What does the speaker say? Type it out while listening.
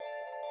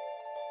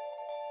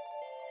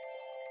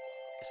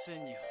It's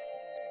in you.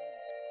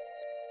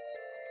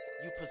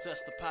 You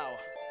possess the power.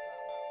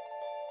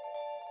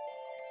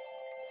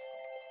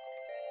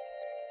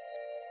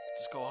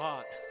 Just go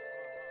hard.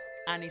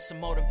 I need some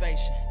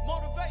motivation.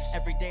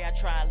 Every day I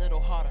try a little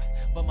harder,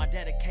 but my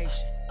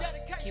dedication.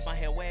 Keep my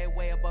head way,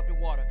 way above the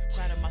water.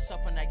 Proud of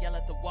myself when I yell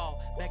at the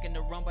wall. Begging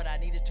to run, but I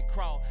needed to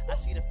crawl. I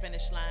see the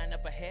finish line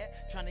up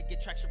ahead, trying to get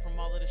traction from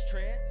all of this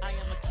tread. I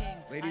am a king.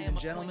 Ladies and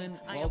gentlemen,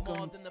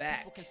 welcome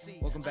back.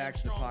 Welcome back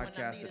to the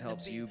podcast that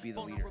helps you be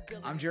the leader.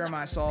 I'm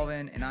Jeramiah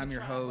Solven, and I'm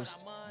your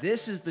host.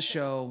 This is the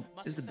show.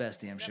 This is the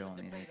best damn show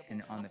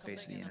on the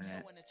face of the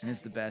internet. And it's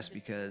the best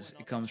because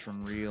it comes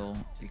from real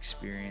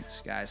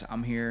experience. Guys,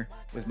 I'm here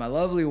with my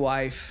lovely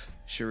wife,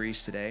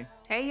 Charyce, today.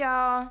 Hey,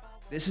 y'all.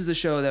 This is the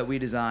show that we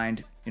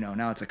designed. You know,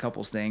 now it's a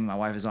couples thing. My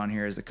wife is on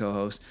here as the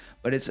co-host.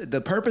 But it's the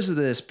purpose of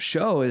this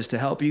show is to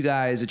help you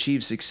guys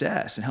achieve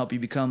success and help you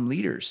become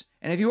leaders.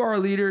 And if you are a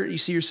leader, you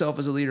see yourself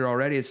as a leader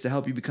already, it's to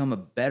help you become a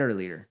better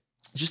leader.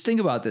 Just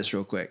think about this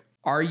real quick.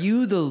 Are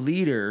you the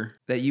leader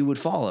that you would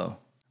follow?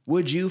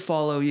 Would you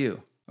follow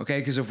you? Okay,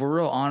 because if we're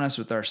real honest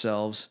with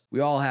ourselves,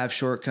 we all have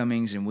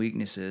shortcomings and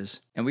weaknesses.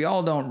 And we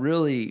all don't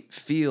really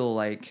feel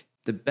like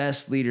the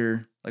best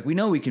leader. Like, we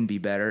know we can be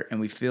better, and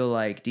we feel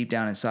like deep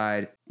down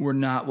inside, we're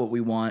not what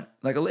we want.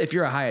 Like, if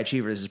you're a high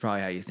achiever, this is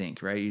probably how you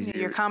think, right?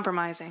 You're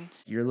compromising.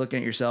 You're looking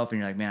at yourself, and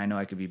you're like, man, I know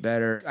I could be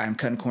better. I'm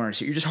cutting corners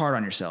here. You're just hard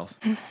on yourself.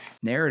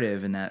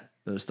 Narrative and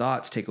those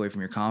thoughts take away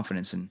from your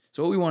confidence. And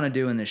so what we want to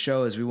do in this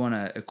show is we want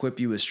to equip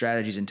you with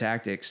strategies and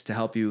tactics to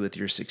help you with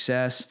your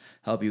success,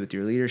 help you with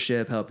your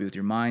leadership, help you with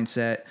your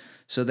mindset,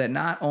 so that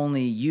not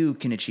only you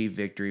can achieve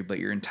victory, but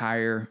your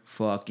entire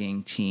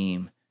fucking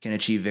team can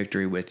achieve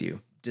victory with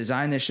you.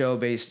 Design this show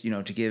based,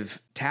 to give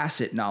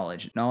tacit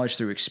knowledge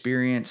through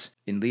experience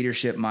in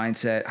leadership,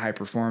 mindset, high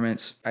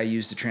performance. I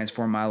used to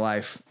transform my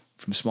life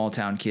from small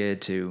town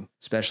kid to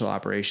special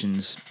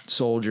operations,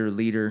 soldier,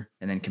 leader,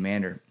 and then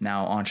commander,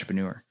 now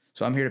entrepreneur.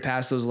 So I'm here to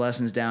pass those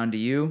lessons down to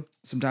you.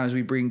 Sometimes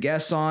we bring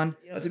guests on.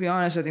 To be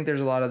honest, I think there's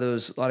a lot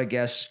of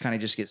guests kind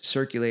of just get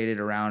circulated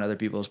around other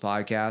people's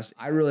podcasts.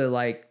 I really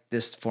like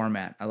this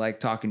format. I like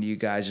talking to you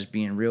guys, just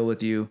being real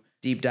with you,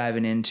 deep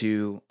diving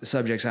into the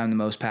subjects I'm the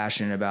most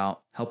passionate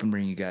about, helping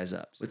bring you guys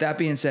up. With that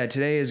being said,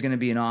 today is going to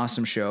be an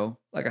awesome show.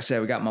 Like I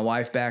said, we got my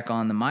wife back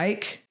on the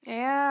mic.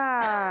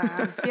 Yeah,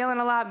 I'm feeling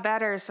a lot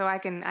better, so I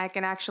can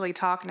actually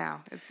talk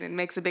now. It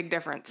makes a big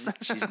difference.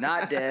 She's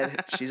not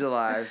dead. She's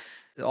alive.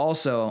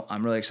 Also,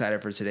 I'm really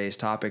excited for today's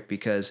topic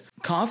because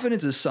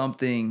confidence is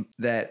something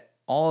that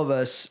all of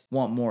us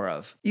want more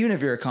of, even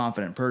if you're a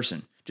confident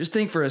person. Just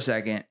think for a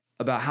second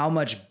about how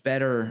much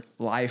better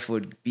life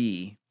would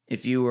be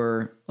if you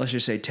were, let's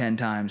just say, 10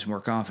 times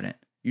more confident.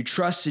 You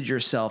trusted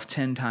yourself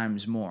 10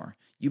 times more.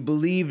 You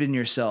believed in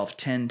yourself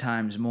 10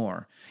 times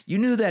more. You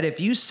knew that if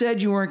you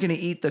said you weren't going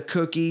to eat the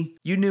cookie,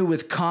 you knew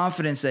with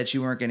confidence that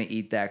you weren't going to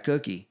eat that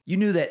cookie. You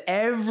knew that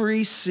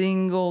every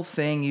single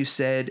thing you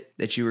said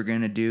that you were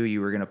going to do,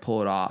 you were going to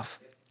pull it off.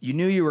 You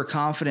knew you were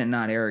confident,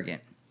 not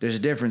arrogant. There's a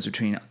difference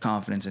between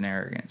confidence and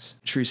arrogance.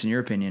 Charyce, in your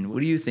opinion, what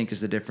do you think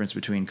is the difference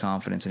between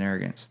confidence and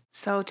arrogance?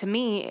 So to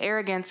me,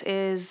 arrogance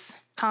is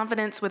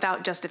confidence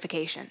without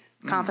justification,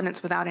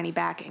 confidence without any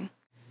backing.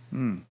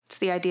 It's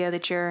the idea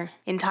that you're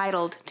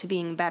entitled to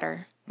being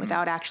better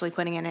without actually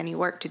putting in any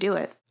work to do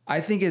it.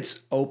 I think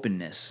it's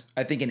openness.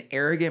 I think an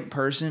arrogant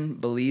person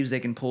believes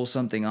they can pull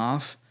something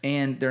off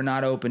and they're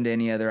not open to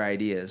any other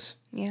ideas.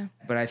 Yeah.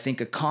 But I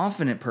think a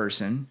confident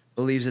person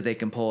believes that they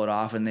can pull it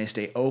off and they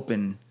stay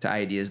open to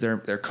ideas. They're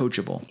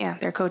coachable. Yeah,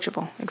 they're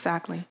coachable.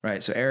 Exactly.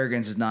 Right. So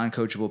arrogance is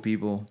non-coachable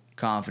people.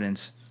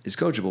 Confidence is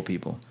coachable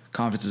people.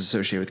 Confidence is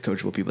associated with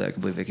coachable people that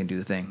can believe they can do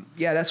the thing.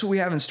 Yeah, that's what we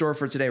have in store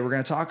for today. We're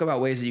going to talk about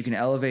ways that you can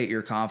elevate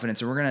your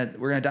confidence, and we're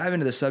going to dive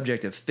into the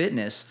subject of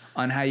fitness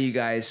on how you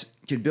guys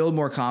can build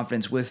more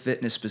confidence with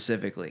fitness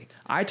specifically.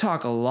 I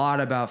talk a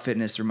lot about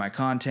fitness through my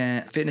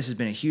content. Fitness has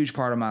been a huge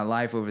part of my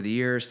life over the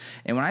years,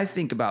 and when I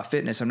think about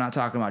fitness, I'm not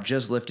talking about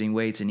just lifting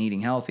weights and eating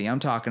healthy. I'm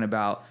talking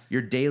about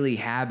your daily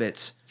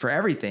habits for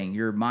everything,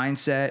 your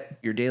mindset,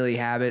 your daily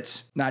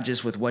habits, not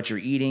just with what you're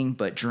eating,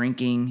 but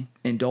drinking,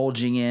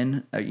 indulging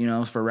in,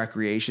 for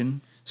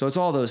recreation. So it's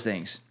all those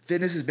things.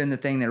 Fitness has been the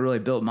thing that really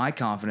built my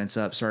confidence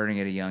up starting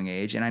at a young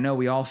age. And I know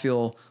we all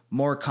feel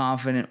more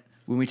confident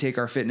when we take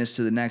our fitness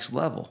to the next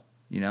level.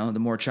 The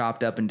more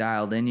chopped up and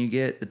dialed in you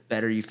get, the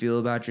better you feel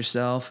about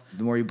yourself,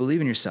 the more you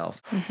believe in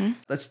yourself. Mm-hmm.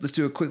 Let's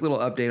do a quick little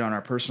update on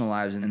our personal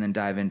lives and then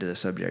dive into the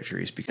subject,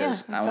 Charyce,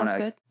 because I want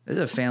to. This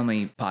is a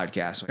family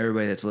podcast.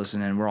 Everybody that's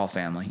listening, we're all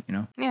family,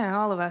 Yeah,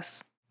 all of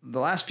us. The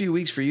last few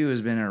weeks for you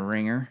has been a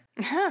ringer.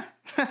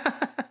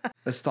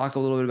 Let's talk a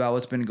little bit about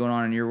what's been going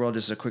on in your world.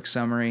 Just a quick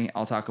summary.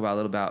 I'll talk about a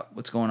little about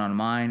what's going on in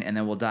mine, and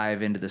then we'll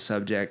dive into the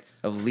subject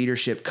of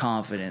leadership,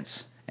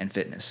 confidence, and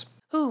fitness.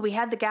 We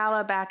had the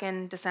gala back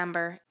in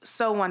December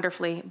so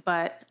wonderfully,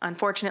 but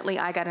unfortunately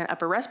I got an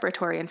upper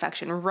respiratory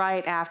infection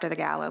right after the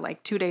gala,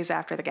 like 2 days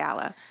after the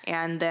gala.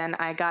 And then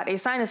I got a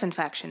sinus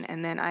infection,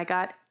 and then I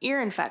got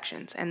ear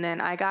infections. And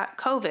then I got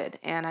COVID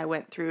and I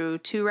went through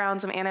 2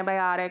 rounds of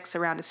antibiotics, a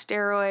round of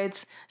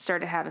steroids,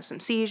 started having some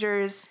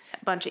seizures,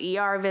 a bunch of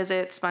ER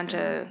visits, bunch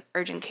of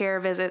urgent care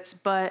visits.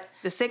 But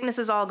the sickness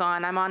is all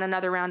gone. I'm on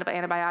another round of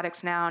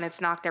antibiotics now and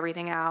it's knocked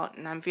everything out.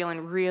 And I'm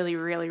feeling really,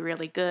 really,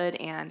 really good.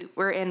 And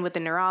we're in with the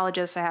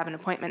neurologist. I have an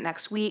appointment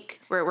next week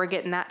where we're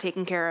getting that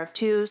taken care of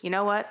too. You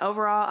know what?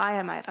 Overall, I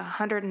am at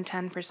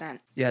 110%.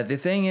 Yeah, the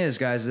thing is,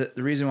 guys, the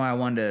reason why I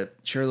wanted to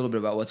share a little bit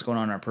about what's going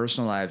on in our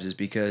personal lives is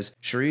because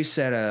Charyce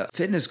set a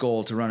fitness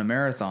goal to run a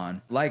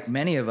marathon. Like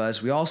many of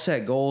us, we all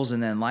set goals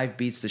and then life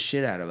beats the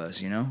shit out of us,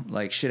 you know?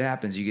 Like shit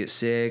happens, you get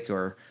sick,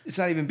 or it's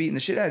not even beating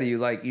the shit out of you.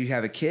 Like you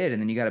have a kid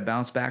and then you got to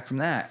bounce back from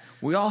that.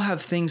 We all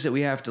have things that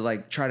we have to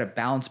like try to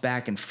bounce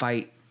back and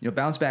fight,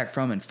 bounce back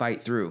from and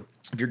fight through.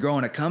 If you're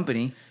growing a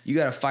company, you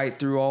got to fight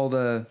through all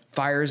the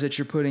fires that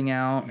you're putting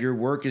out. Your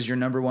work is your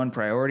number one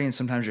priority, and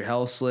sometimes your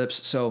health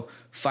slips. So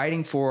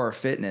fighting for our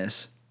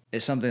fitness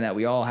is something that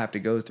we all have to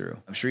go through.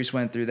 Charyce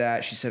went through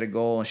that. She set a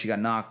goal and she got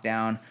knocked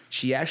down.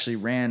 She actually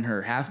ran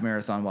her half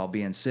marathon while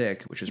being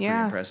sick, which was pretty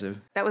impressive.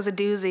 That was a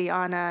doozy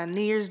on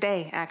New Year's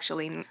Day,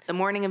 actually. The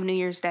morning of New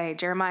Year's Day,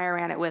 Jeramiah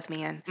ran it with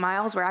me, and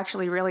miles were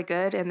actually really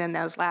good. And then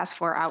those last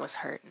 4, I was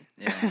hurting.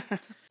 Yeah.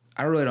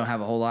 I really don't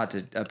have a whole lot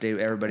to update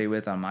everybody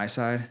with on my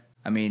side.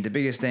 I mean, the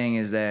biggest thing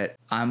is that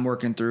I'm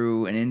working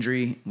through an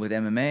injury with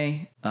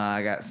MMA.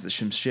 I got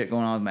some shit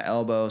going on with my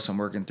elbow, so I'm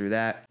working through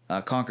that.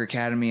 Conquer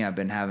Academy, I've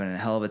been having a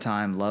hell of a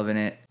time, loving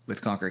it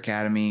with Conquer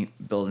Academy,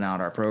 building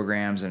out our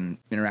programs and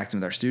interacting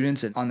with our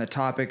students. And on the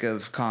topic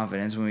of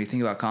confidence, when we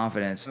think about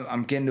confidence,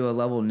 I'm getting to a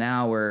level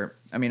now where,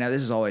 I mean,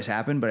 this has always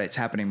happened, but it's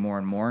happening more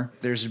and more.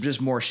 There's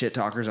just more shit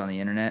talkers on the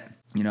internet.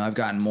 I've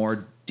gotten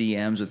more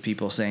DMs with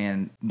people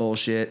saying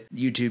bullshit,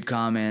 YouTube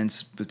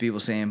comments with people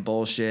saying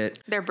bullshit.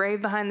 They're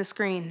brave behind the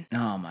screen.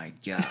 Oh my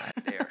God.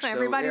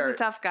 Everybody's a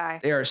tough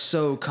guy. They are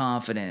so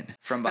confident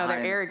from behind. No,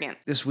 they're arrogant.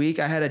 This week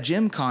I had a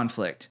gym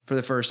conflict for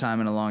the first time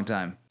in a long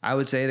time. I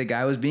would say the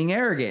guy was being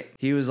arrogant.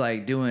 He was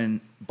like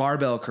doing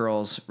barbell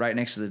curls right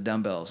next to the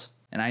dumbbells.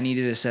 And I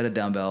needed a set of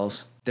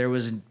dumbbells. There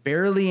was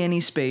barely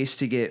any space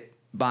to get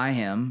by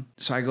him.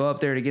 So I go up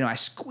there to get him. I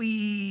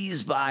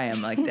squeeze by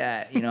him like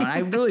that, and I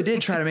really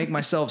did try to make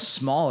myself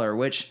smaller,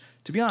 which,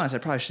 to be honest, I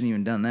probably shouldn't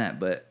even done that.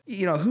 But,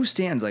 who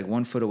stands like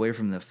 1 foot away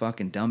from the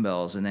fucking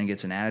dumbbells and then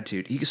gets an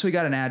attitude? So he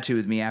got an attitude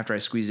with me after I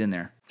squeezed in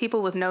there.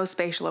 People with no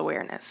spatial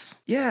awareness.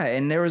 Yeah,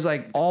 and there was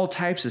like all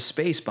types of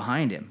space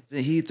behind him.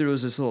 He threw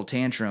us this little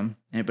tantrum,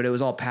 but it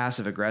was all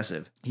passive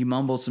aggressive. He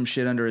mumbled some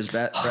shit under his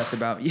breath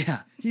about,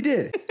 yeah, he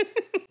did.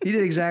 He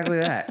did exactly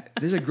that.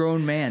 This is a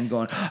grown man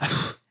going,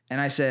 and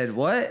I said,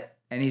 what?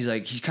 And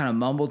he kind of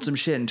mumbled some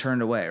shit and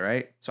turned away,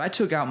 right? So I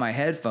took out my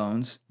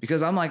headphones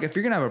because I'm like, if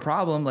you're going to have a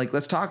problem, like,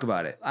 let's talk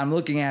about it. I'm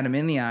looking at him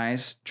in the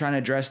eyes, trying to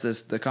address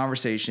the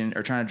conversation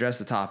or trying to address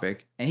the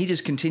topic. And he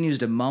just continues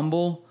to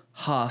mumble,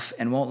 huff,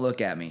 and won't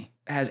look at me.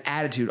 Has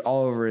attitude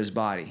all over his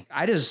body.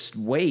 I just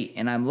wait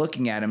and I'm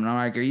looking at him and I'm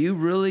like, are you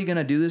really going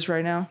to do this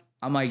right now?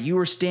 I'm like, you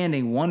were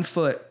standing 1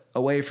 foot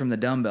away from the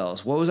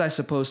dumbbells. What was I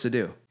supposed to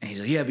do? And he's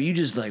like, yeah, but you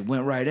just like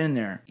went right in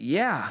there.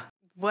 Yeah.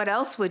 What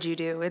else would you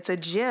do? It's a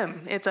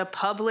gym. It's a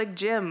public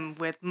gym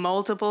with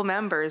multiple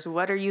members.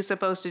 What are you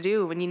supposed to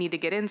do when you need to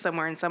get in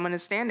somewhere and someone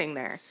is standing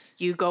there?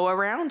 You go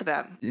around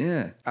them.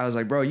 Yeah. I was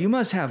like, bro, you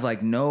must have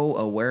like no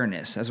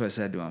awareness. That's what I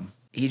said to him.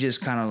 He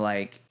just kind of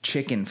like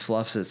chicken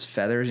fluffs his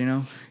feathers,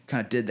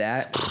 kind of did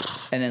that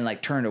and then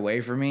like turned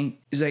away from me.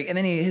 He's like, and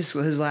then his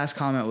last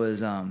comment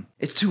was,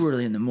 it's too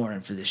early in the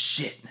morning for this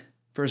shit.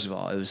 First of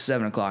all, it was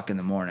 7:00 in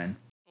the morning.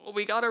 Well,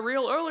 we got a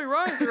real early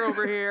riser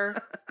over here.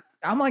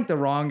 I'm like the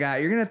wrong guy.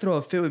 You're going to throw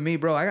a fit with me,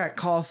 bro. I got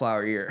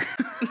cauliflower ear.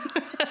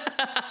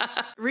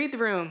 Read the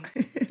room.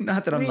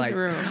 Not that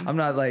I'm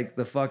not like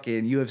the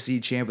fucking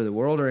UFC champ of the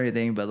world or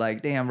anything, but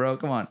like, damn, bro,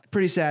 come on.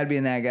 Pretty sad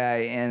being that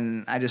guy.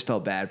 And I just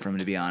felt bad for him,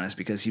 to be honest,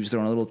 because he was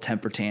throwing a little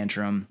temper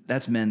tantrum.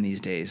 That's men these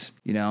days,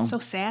 So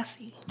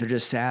sassy. They're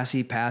just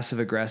sassy, passive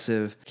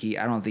aggressive.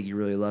 I don't think he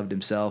really loved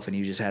himself and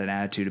he just had an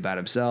attitude about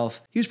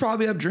himself. He was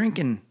probably up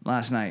drinking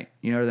last night,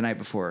 or the night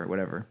before or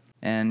whatever.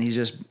 And he's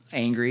just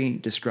angry,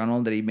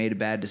 disgruntled that he made a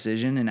bad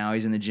decision, and now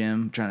he's in the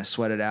gym trying to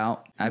sweat it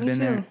out. I've been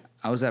there.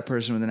 I was that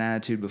person with an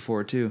attitude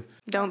before, too.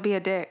 Don't be a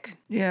dick.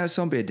 Yeah,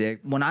 don't be a dick.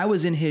 When I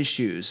was in his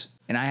shoes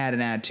and I had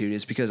an attitude,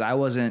 it's because I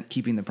wasn't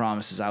keeping the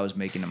promises I was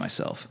making to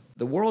myself.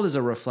 The world is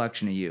a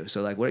reflection of you.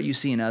 So, like, what you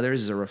see in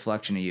others is a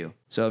reflection of you.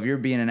 So if you're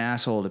being an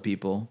asshole to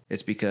people,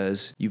 it's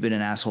because you've been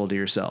an asshole to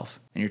yourself,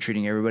 and you're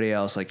treating everybody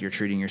else like you're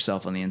treating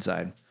yourself on the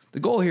inside. The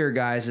goal here,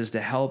 guys, is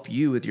to help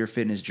you with your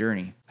fitness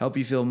journey, help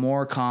you feel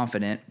more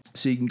confident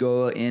so you can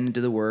go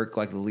into the work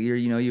like the leader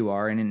you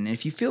are. And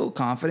if you feel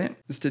confident,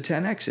 it's to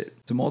 10x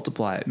it, to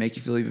multiply it, make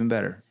you feel even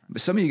better.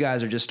 But some of you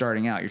guys are just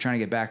starting out. You're trying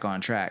to get back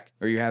on track,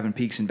 or you're having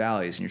peaks and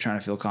valleys, and you're trying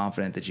to feel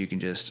confident that you can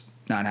just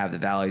not have the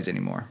valleys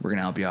anymore. We're going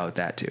to help you out with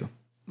that too.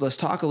 Let's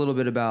talk a little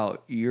bit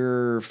about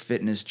your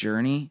fitness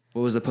journey.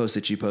 What was the post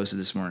that you posted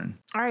this morning?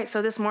 All right.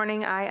 So this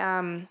morning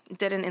I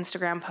did an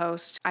Instagram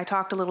post. I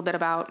talked a little bit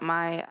about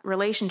my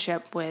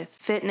relationship with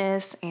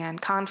fitness and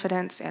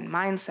confidence and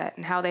mindset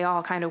and how they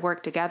all kind of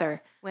work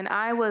together. When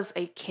I was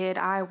a kid,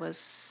 I was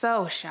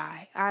so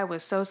shy. I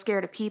was so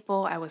scared of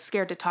people. I was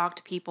scared to talk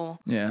to people.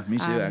 Yeah, me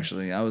too,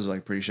 actually. I was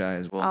like pretty shy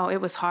as well. Oh,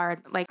 it was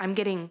hard. Like, I'm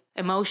getting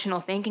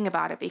emotional thinking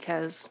about it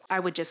because I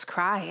would just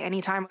cry.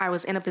 Anytime I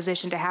was in a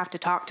position to have to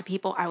talk to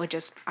people, I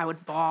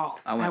would bawl.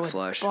 I would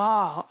flush.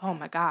 Bawl. Oh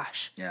my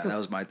gosh. Yeah, that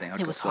was my thing.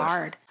 It was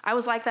hard. I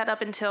was like that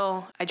up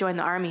until I joined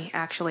the Army,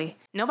 actually.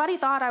 Nobody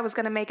thought I was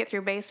going to make it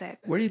through basic.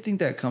 Where do you think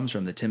that comes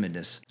from, the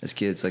timidness as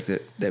kids, like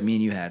that me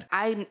and you had?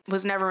 I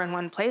was never in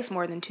one place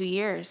more than 2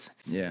 years.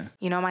 Yeah.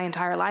 My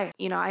entire life.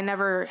 I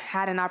never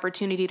had an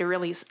opportunity to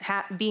really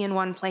be in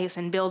one place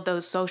and build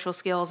those social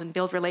skills and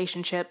build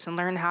relationships and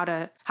learn how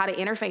to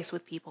interface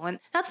with people. And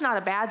that's not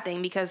a bad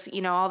thing because,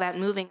 all that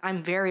moving,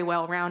 I'm very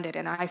well-rounded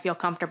and I feel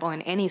comfortable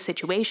in any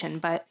situation.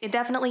 But it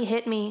definitely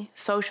hit me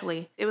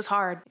socially. It was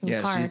hard.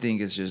 So you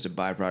think it's just a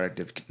byproduct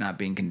of not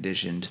being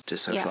conditioned to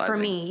socializing? Yeah, for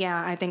me,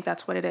 I think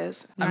that's what it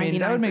is. I mean,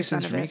 that would make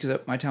sense for me because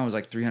my town was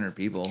like 300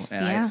 people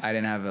and I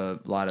didn't have a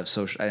lot of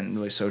I didn't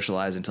really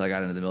socialize until I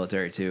got into the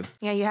military too.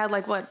 Yeah, you had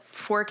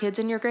 4 kids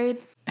in your grade?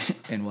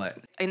 In what?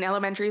 In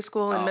elementary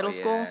school and middle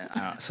school? I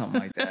don't know,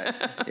 something like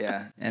that.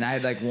 Yeah. And I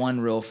had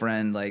one real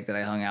friend that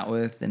I hung out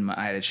with and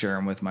I had to share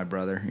him with my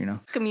brother,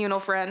 Communal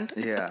friend.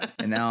 Yeah.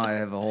 And now I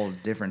have a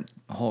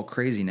whole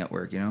crazy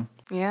network,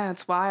 Yeah,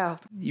 it's wild.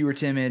 You were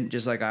timid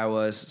just like I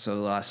was, so a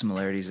lot of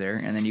similarities there.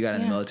 And then you got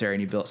in the military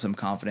and you built some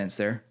confidence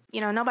there.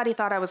 Nobody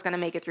thought I was going to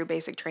make it through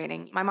basic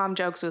training. My mom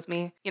jokes with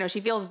me. She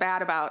feels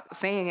bad about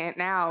saying it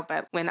now,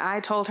 but when I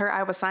told her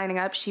I was signing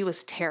up, she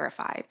was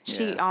terrified. Yeah.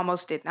 She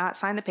almost did not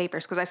sign the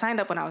papers because I signed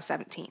up when I was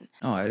 17.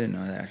 Oh, I didn't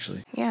know that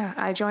actually. Yeah,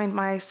 I joined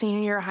my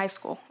senior year of high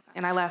school.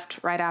 And I left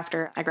right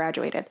after I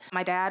graduated.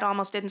 My dad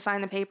almost didn't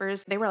sign the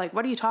papers. They were like,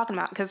 what are you talking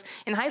about? Because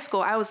in high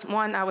school, I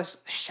was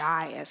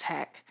shy as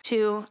heck.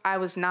 2, I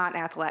was not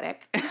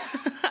athletic.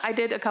 I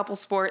did a couple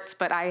sports,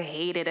 but I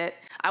hated it.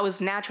 I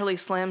was naturally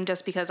slim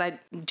just because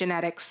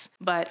genetics,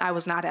 but I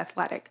was not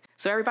athletic.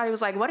 So everybody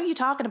was like, what are you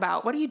talking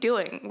about? What are you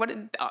doing?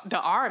 The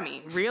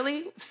Army?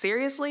 Really?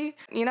 Seriously?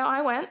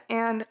 I went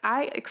and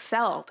I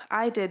excelled.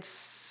 I did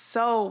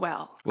so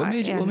well. What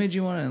made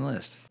you want to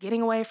enlist?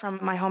 Getting away from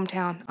my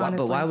hometown, honestly.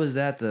 But why was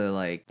that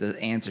the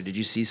answer? Did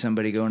you see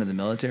somebody go into the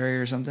military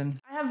or something?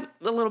 I have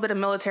a little bit of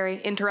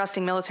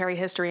interesting military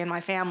history in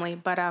my family,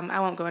 but I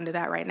won't go into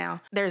that right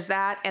now. There's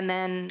that. And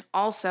then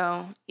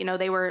also,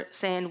 they were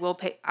saying we'll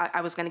pay,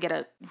 I was going to get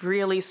a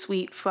really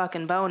sweet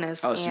fucking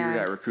bonus. Oh, so you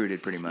got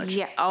recruited pretty much.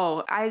 Yeah.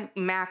 Oh, I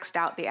maxed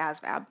out the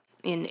ASVAB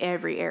in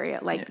every area.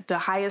 The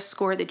highest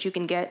score that you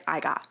can get,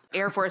 I got.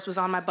 Air Force was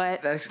on my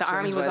butt. The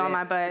Army was on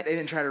my butt. They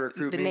didn't try to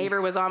recruit me. The Navy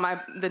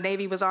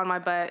was on my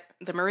butt.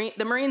 The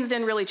Marines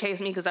didn't really chase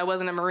me because I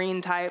wasn't a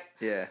Marine type.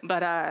 Yeah.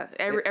 But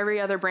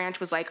every other branch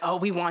was like, oh,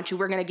 we want you.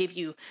 We're gonna give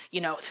you,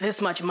 this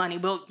much money.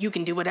 You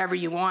can do whatever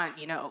you want.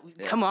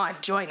 Come on,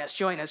 join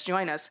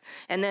us.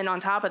 And then on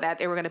top of that,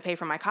 they were gonna pay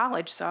for my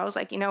college. So I was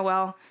like,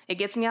 well, it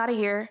gets me out of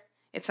here.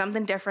 It's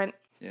something different.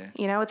 Yeah.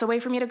 It's a way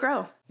for me to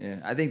grow. Yeah.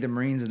 I think the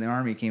Marines and the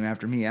Army came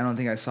after me. I don't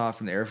think I saw it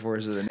from the Air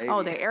Force or the Navy.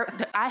 Oh,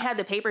 I had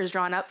the papers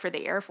drawn up for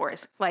the Air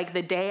Force.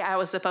 The day I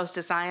was supposed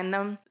to sign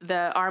them,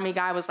 the Army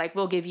guy was like,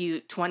 we'll give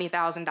you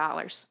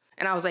 $20,000.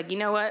 And I was like, you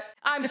know what?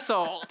 I'm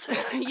sold.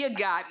 You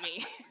got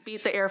me.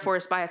 Beat the Air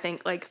Force by, I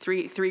think,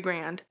 three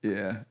grand.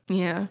 Yeah.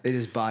 Yeah. They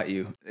just bought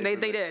you. They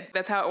did.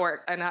 That's how it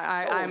worked. And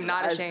I'm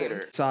not ashamed.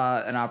 Bitter.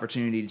 Saw an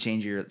opportunity to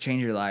change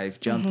your life,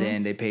 jumped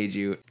in, they paid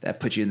you, that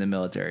put you in the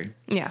military.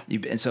 Yeah.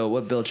 And so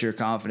what built your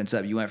confidence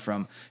up? You went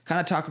from, kind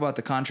of talk about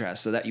the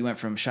contrast, so that you went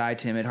from shy,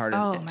 timid,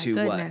 hardened to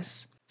what? Oh, my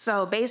goodness.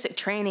 So basic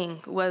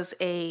training was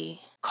a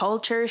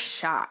culture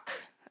shock.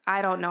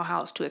 I don't know how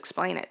else to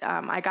explain it.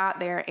 I got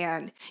there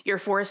and you're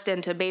forced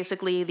into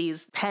basically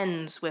these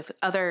pens with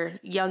other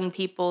young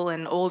people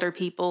and older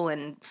people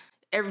and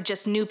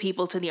just new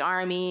people to the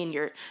Army, and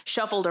you're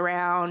shuffled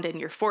around and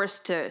you're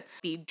forced to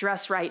be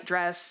dress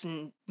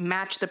and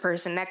match the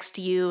person next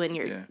to you, and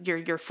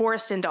you're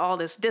forced into all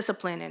this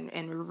discipline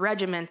and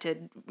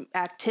regimented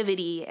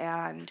activity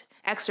and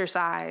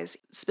exercise,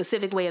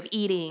 specific way of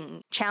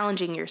eating,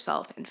 challenging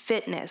yourself and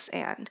fitness,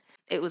 and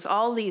it was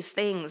all these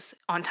things.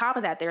 On top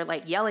of that, they're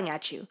yelling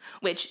at you,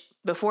 which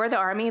before the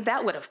Army,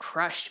 that would have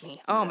crushed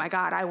me. Oh my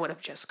God, I would have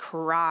just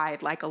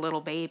cried like a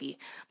little baby.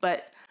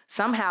 But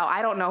somehow,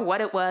 I don't know what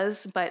it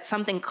was, but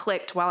something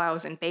clicked while I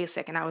was in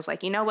basic. And I was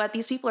like, you know what?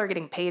 These people are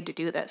getting paid to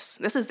do this.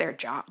 This is their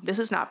job. This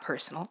is not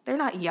personal. They're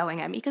not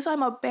yelling at me because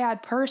I'm a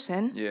bad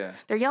person. Yeah.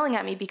 They're yelling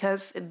at me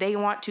because they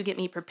want to get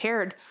me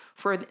prepared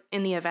for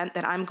in the event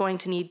that I'm going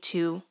to need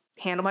to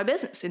handle my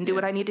business and do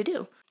what I need to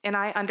do. And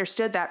I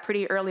understood that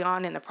pretty early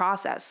on in the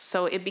process.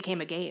 So it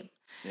became a game.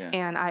 Yeah.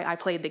 And I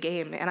played the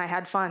game and I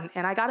had fun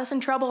and I got us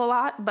in trouble a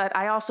lot, but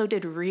I also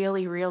did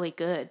really, really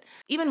good.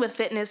 Even with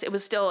fitness, it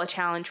was still a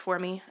challenge for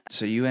me.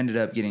 So you ended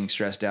up getting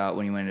stressed out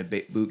when you went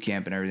into boot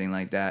camp and everything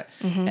like that.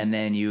 Mm-hmm. And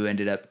then you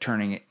ended up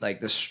turning it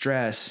the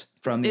stress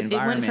from the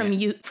environment.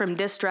 It went from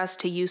distress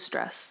to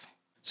eustress.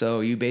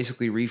 So you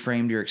basically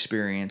reframed your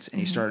experience and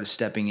you started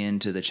stepping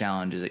into the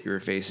challenges that you were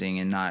facing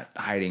and not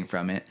hiding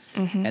from it.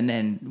 And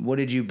then what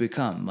did you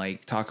become?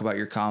 Like, talk about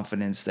your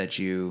confidence that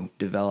you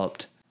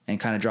developed and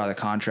kind of draw the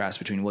contrast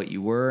between what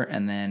you were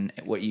and then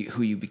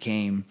who you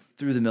became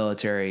through the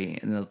military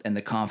and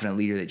the confident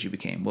leader that you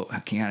became.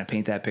 Can you kind of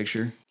paint that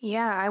picture?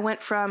 Yeah, I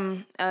went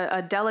from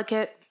a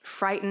delicate,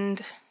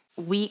 frightened,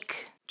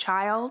 weak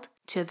child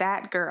to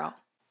that girl.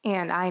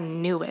 And I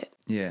knew it.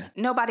 Yeah.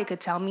 Nobody could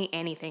tell me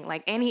anything.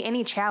 Like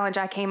any challenge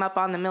I came up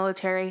on the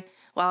military,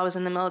 while I was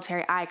in the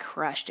military, I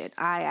crushed it.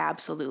 I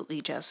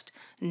absolutely just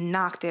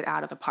knocked it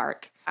out of the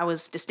park. I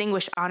was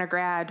distinguished honor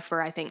grad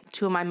for, I think,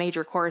 2 of my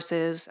major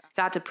courses.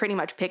 Got to pretty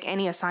much pick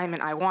any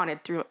assignment I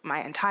wanted through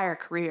my entire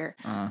career.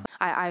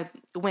 I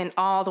went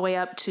all the way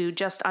up to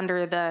just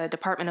under the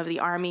Department of the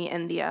Army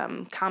and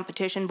the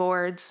competition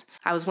boards.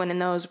 I was winning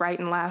those right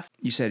and left.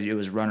 You said it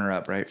was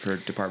runner-up, right, for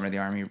Department of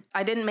the Army?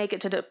 I didn't make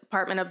it to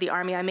Department of the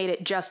Army. I made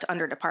it just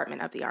under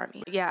Department of the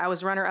Army. Yeah, I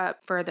was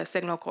runner-up for the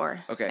Signal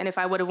Corps. Okay. And if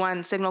I would have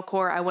won Signal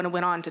Corps, I would have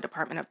went on to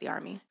Department of the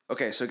Army.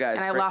 Okay, so guys...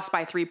 And I lost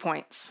by 3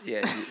 points.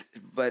 Yeah,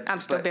 but...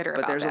 I'm still bitter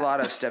about that. But there's a lot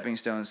of stepping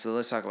stones, so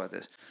let's talk about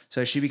this.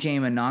 So she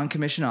became a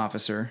non-commissioned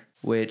officer,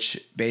 which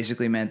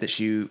basically meant that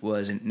she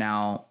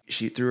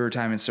through her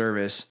time in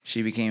service,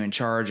 she became in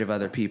charge of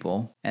other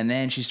people. And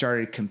then she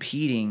started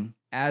competing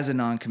as a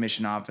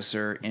non-commissioned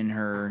officer in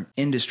her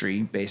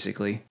industry,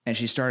 basically. And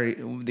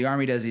the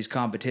Army does these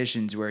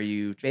competitions where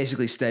you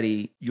basically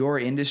study your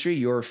industry,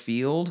 your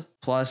field,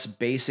 plus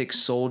basic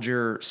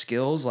soldier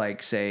skills,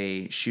 like,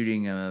 say,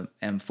 shooting a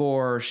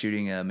M4,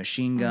 shooting a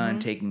machine gun,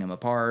 taking them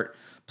apart,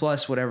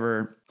 plus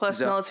whatever.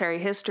 Plus military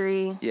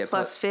history, yeah,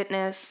 plus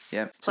fitness,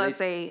 yep. plus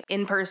a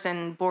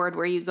in-person board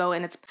where you go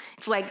and it's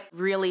like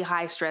really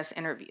high-stress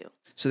interview.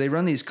 So they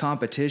run these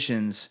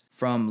competitions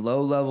from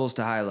low levels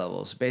to high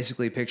levels.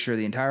 Basically, picture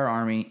the entire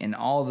Army and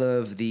all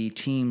of the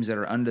teams that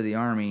are under the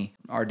Army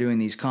are doing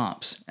these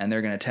comps, and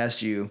they're going to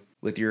test you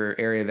with your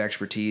area of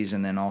expertise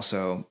and then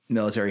also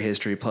military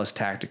history plus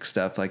tactic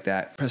stuff like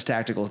that, plus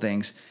tactical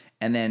things.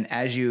 And then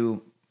as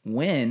you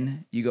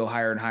win, you go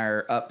higher and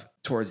higher up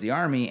towards the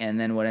Army, and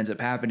then what ends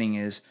up happening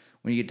is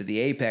when you get to the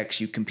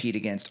apex, you compete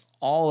against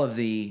all of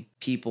the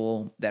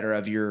people that are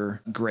of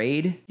your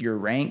grade, your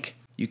rank.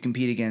 You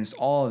compete against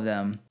all of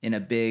them in a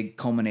big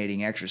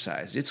culminating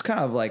exercise. It's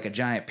kind of like a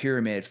giant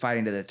pyramid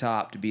fighting to the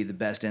top to be the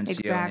best NCO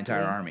in the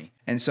entire Army.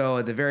 And so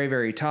at the very,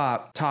 very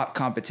top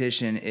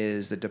competition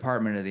is the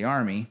Department of the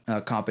Army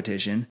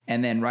competition.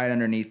 And then right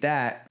underneath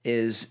that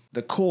is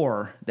the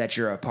Corps that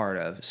you're a part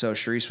of. So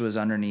Charyce was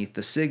underneath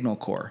the Signal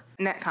Corps.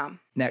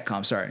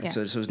 Netcom, sorry. Yeah.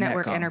 So it was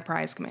Network Netcom.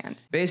 Enterprise Command.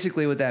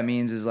 Basically what that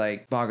means is,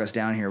 like, bog us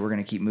down here, we're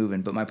going to keep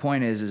moving. But my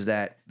point is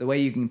that the way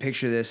you can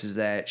picture this is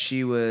that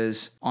she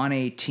was on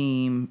a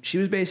team. She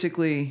was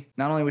basically,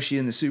 not only was she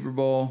in the Super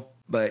Bowl,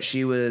 but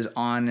she was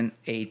on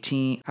a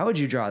team. How would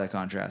you draw the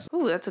contrast?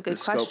 Ooh, that's a good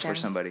question. Scope for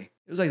somebody.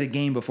 It was like the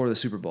game before the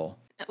Super Bowl.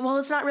 Well,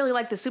 it's not really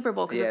like the Super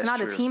Bowl because it's not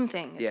true. a team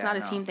thing. It's not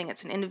a team thing.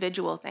 It's an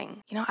individual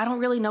thing. You know, I don't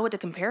really know what to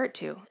compare it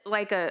to.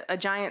 Like a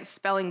giant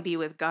spelling bee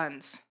with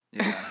guns.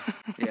 Yeah.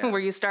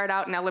 Where you start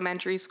out in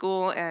elementary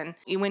school and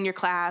you win your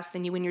class,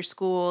 then you win your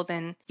school,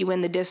 then you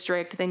win the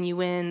district, then you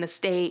win the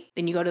state,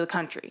 then you go to the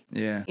country.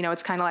 Yeah. You know,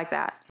 it's kind of like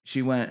that.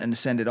 She went and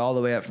ascended all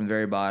the way up from the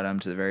very bottom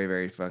to the very,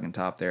 very fucking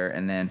top there,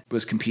 and then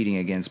was competing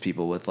against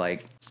people with,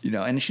 like, you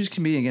know, and she was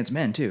competing against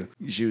men too.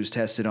 She was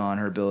tested on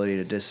her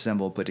ability to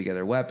disassemble, put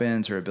together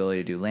weapons, her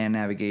ability to do land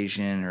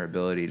navigation, her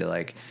ability to,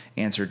 like,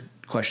 answer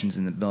questions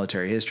in the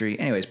military history.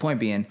 Anyways, point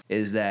being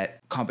is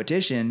that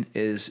competition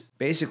is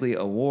basically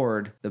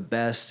award the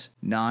best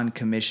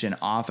non-commissioned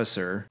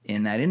officer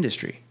in that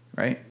industry,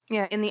 right?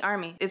 Yeah, in the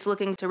Army. It's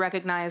looking to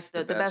recognize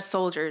the best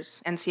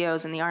soldiers,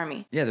 NCOs in the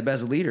Army. Yeah, the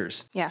best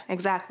leaders. Yeah,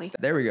 exactly.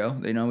 There we go.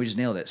 You know, we just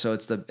nailed it. So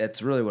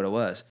it's really what it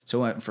was. So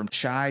it went from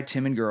shy,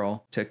 timid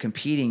girl to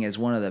competing as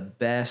one of the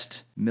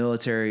best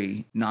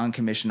military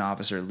non-commissioned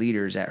officer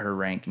leaders at her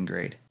rank and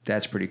grade.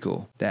 That's pretty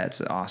cool.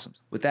 That's awesome.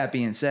 With that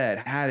being said,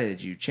 how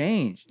did you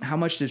change? How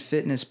much did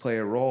fitness play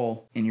a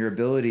role in your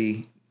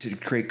ability to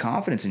create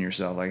confidence in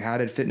yourself? Like, how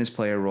did fitness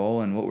play a role,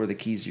 and what were the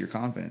keys to your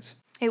confidence?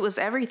 It was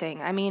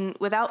everything. I mean,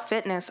 without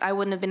fitness, I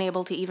wouldn't have been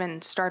able to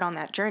even start on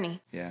that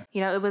journey. Yeah.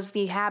 You know, it was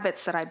the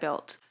habits that I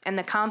built and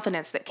the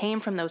confidence that came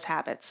from those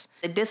habits,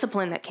 the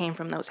discipline that came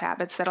from those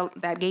habits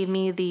that gave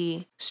me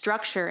the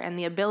structure and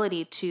the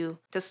ability to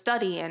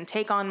study and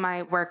take on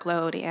my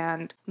workload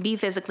and be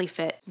physically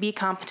fit, be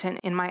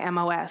competent in my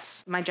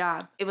MOS, my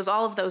job. It was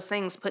all of those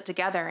things put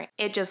together.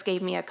 It just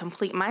gave me a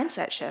complete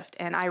mindset shift,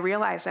 and I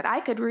realized that I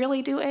could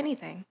really do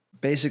anything.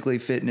 Basically,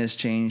 fitness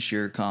changed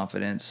your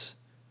confidence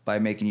by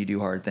making you do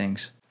hard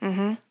things.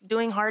 Mm-hmm.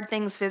 Doing hard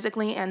things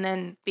physically and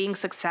then being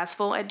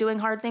successful at doing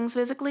hard things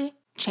physically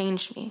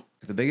changed me.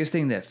 The biggest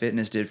thing that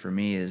fitness did for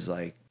me is,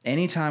 like,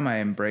 anytime I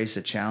embraced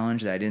a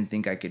challenge that I didn't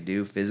think I could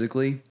do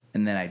physically,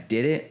 and then I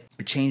did it,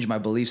 it changed my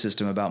belief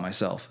system about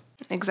myself.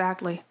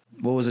 Exactly.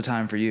 What was a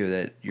time for you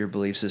that your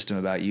belief system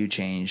about you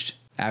changed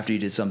after you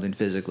did something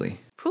physically?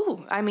 Ooh,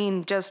 Oh, I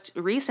mean, just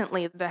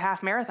recently, the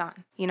half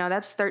marathon,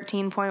 that's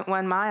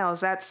 13.1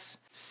 miles. That's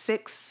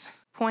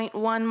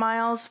 6.1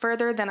 miles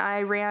further than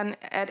I ran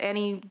at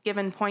any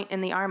given point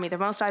in the Army. The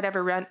most I'd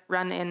ever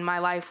run in my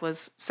life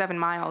was 7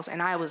 miles,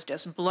 and I was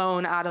just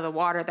blown out of the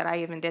water that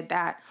I even did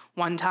that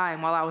one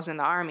time while I was in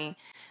the Army.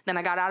 Then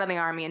I got out of the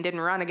Army and didn't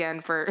run again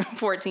for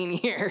 13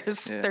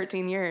 years.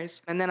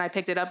 And then I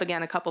picked it up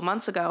again a couple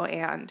months ago,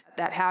 and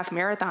that half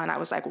marathon, I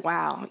was like,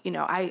 wow,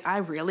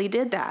 I really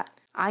did that.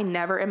 I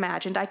never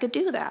imagined I could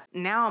do that.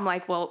 Now I'm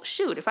like, well,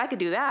 shoot, if I could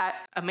do that,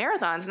 a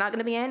marathon's not going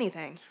to be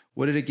anything.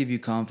 What did it give you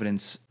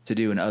confidence to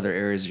do in other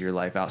areas of your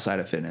life outside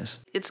of fitness?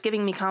 It's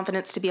giving me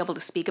confidence to be able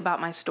to speak about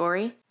my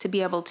story, to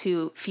be able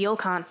to feel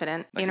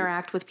confident,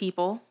 interact with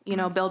people,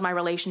 build my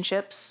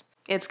relationships.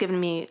 It's given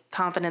me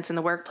confidence in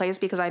the workplace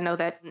because I know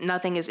that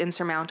nothing is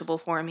insurmountable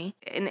for me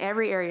in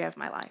every area of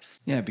my life.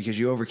 Yeah, because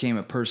you overcame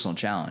a personal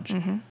challenge.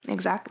 Mm-hmm.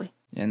 Exactly.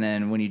 And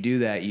then when you do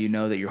that, you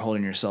know that you're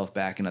holding yourself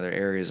back in other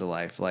areas of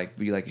life. Like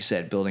you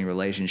said, building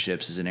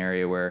relationships is an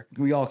area where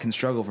we all can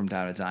struggle from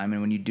time to time.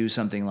 And when you do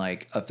something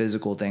like a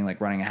physical thing,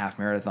 like running a half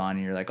marathon,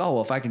 and you're like, oh,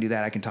 well, if I can do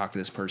that, I can talk to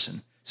this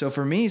person. So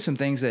for me, some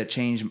things that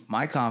changed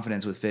my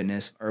confidence with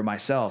fitness, or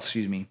myself,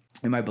 and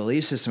my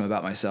belief system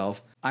about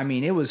myself, I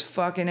mean, it was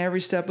fucking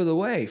every step of the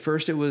way.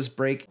 First, it was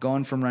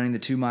going from running the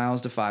 2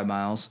 miles to 5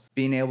 miles,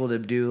 being able to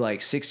do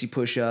like 60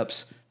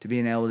 push-ups to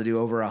being able to do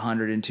over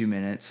 100 in 2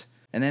 minutes.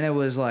 And then it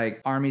was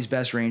like Army's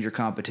Best Ranger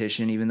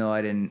competition, even though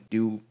I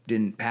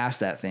didn't pass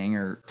that thing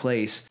or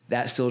place,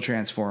 that still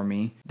transformed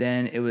me.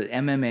 Then it was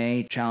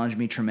MMA, challenged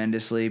me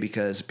tremendously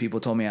because people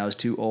told me I was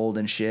too old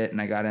and shit,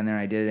 and I got in there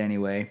and I did it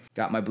anyway.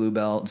 Got my blue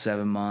belt in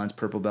 7 months,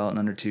 purple belt in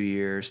under 2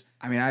 years.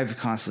 I mean, I've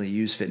constantly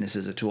used fitness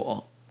as a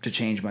tool to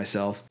change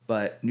myself,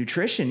 but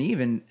nutrition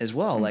even as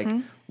well,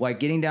 like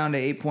getting down to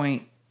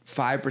 8.5% or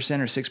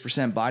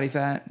 6% body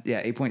fat,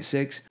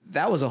 8.6,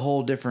 that was a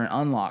whole different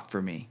unlock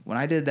for me. When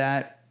I did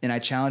that, and I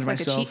challenged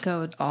myself. Like a cheat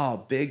code.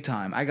 Oh, big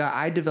time.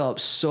 I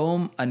developed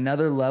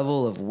another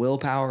level of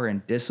willpower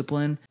and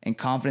discipline and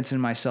confidence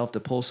in myself to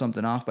pull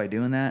something off by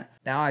doing that.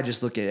 Now I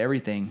just look at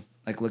everything,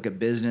 like look at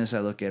business, I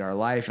look at our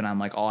life, and I'm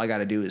like, all I got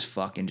to do is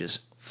fucking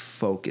just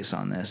focus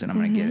on this and I'm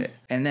going to get it.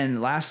 And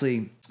then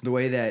lastly, the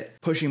way that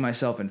pushing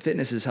myself in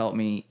fitness has helped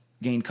me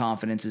gain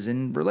confidence is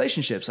in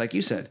relationships, like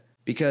you said.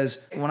 Because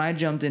when I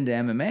jumped into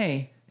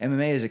MMA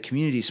is a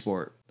community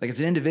sport. Like it's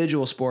an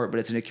individual sport, but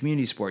it's in a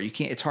community sport.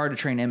 It's hard to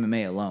train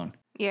MMA alone.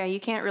 Yeah, you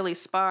can't really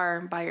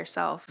spar by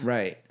yourself.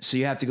 Right. So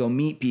you have to go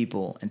meet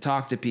people and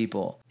talk to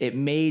people. It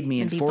made me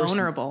and be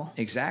vulnerable.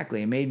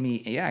 Exactly. It made me,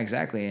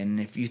 exactly.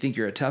 And if you think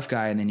you're a tough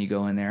guy and then you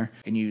go in there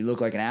and you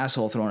look like an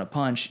asshole throwing a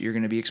punch, you're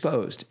going to be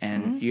exposed.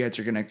 And you're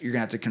going to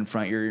have to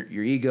confront your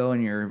ego,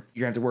 and you're going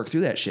to have to work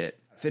through that shit.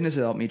 Fitness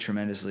has helped me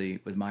tremendously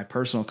with my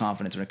personal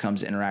confidence when it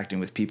comes to interacting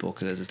with people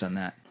because it's done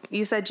that.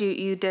 You said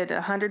you did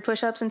 100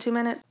 push-ups in 2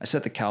 minutes? I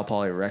set the Cal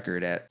Poly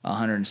record at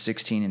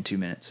 116 in 2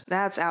 minutes.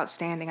 That's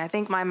outstanding. I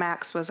think my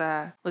max was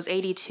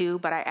 82,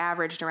 but I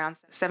averaged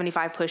around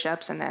 75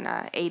 push-ups and then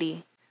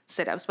 80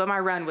 sit-ups. But my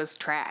run was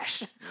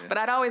trash. Yeah. But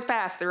I'd always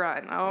pass the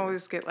run. I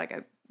always get like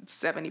a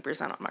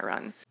 70% on my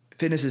run.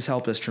 Fitness has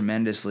helped us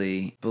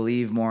tremendously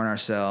believe more in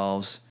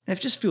ourselves. And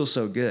it just feels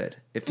so good.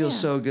 It feels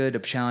so good to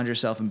challenge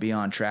yourself and be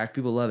on track.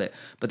 People love it.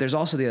 But there's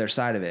also the other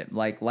side of it.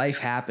 Like life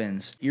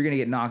happens. You're going to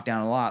get knocked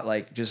down a lot.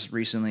 Like just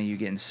recently you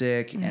getting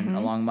sick. And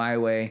along my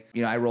way,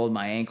 I rolled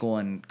my ankle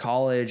in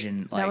college.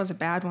 And like, that was a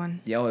bad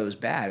one. Yeah, it was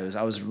bad.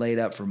 I was laid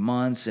up for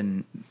months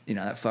and,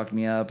 that fucked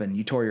me up. And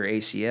you tore your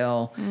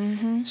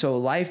ACL. So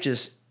life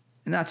just...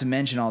 Not to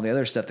mention all the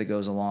other stuff that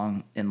goes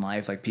along in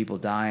life, like people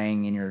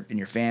dying in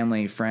your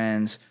family,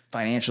 friends,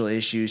 financial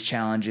issues,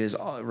 challenges,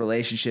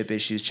 relationship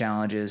issues,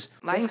 challenges.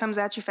 Life comes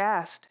at you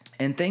fast.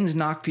 And things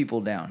knock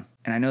people down.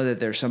 And I know that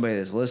there's somebody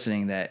that's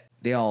listening that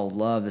they all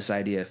love this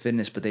idea of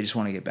fitness, but they just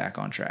want to get back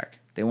on track.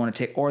 They want to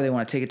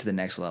take it to the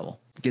next level.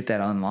 Get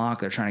that unlock.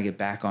 They're trying to get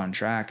back on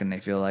track and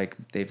they feel like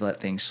they've let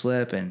things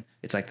slip. And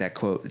it's like that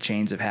quote, the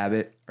chains of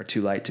habit are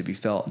too light to be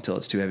felt until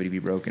it's too heavy to be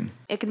broken.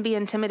 It can be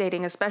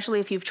intimidating,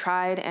 especially if you've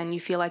tried and you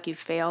feel like you've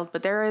failed,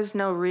 but there is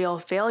no real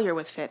failure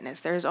with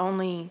fitness. There's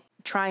only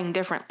trying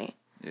differently.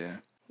 Yeah.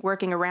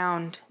 Working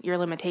around your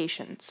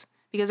limitations.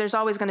 Because there's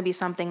always going to be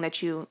something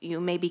that you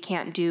maybe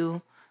can't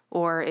do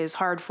or is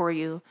hard for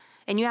you.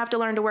 And you have to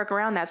learn to work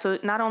around that. So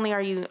not only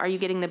are you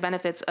getting the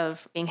benefits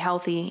of being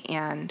healthy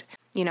and,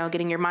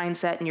 getting your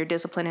mindset and your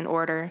discipline in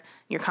order,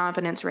 your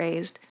confidence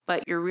raised,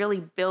 but you're really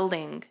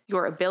building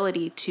your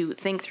ability to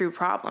think through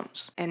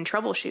problems and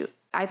troubleshoot.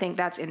 I think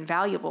that's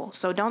invaluable.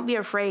 So don't be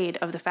afraid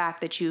of the fact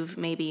that you've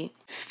maybe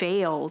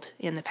failed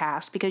in the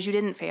past, because you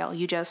didn't fail.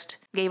 You just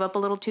gave up a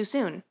little too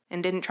soon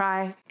and didn't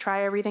try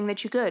everything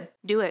that you could.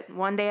 Do it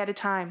one day at a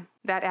time.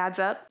 That adds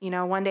up.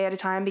 One day at a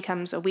time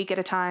becomes a week at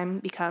a time,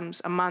 becomes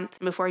a month.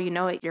 Before you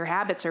know it, your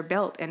habits are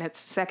built and it's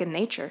second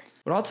nature.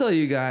 What I'll tell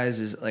you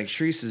guys is like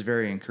Charyce is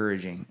very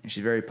encouraging and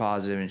she's very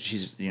positive and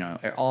she's,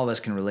 all of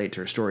us can relate to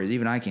her stories.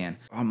 Even I can.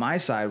 On my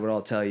side, what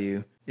I'll tell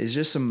you is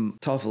just some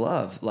tough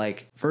love.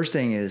 Like, first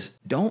thing is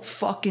don't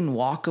fucking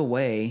walk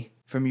away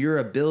from your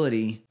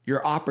ability,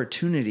 your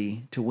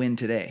opportunity to win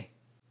today.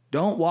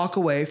 Don't walk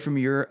away from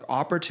your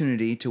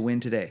opportunity to win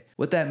today.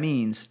 What that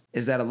means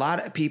is that a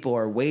lot of people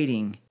are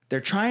waiting.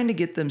 They're trying to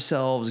get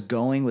themselves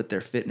going with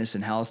their fitness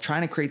and health,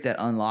 trying to create that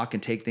unlock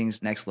and take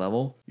things next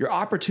level. Your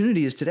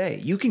opportunity is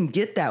today. You can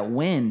get that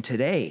win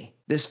today.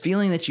 This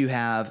feeling that you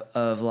have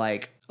of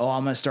like, oh,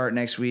 I'm going to start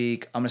next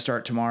week. I'm going to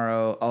start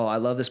tomorrow. Oh, I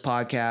love this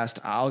podcast.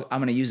 I'm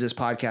going to use this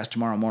podcast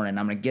tomorrow morning.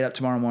 I'm going to get up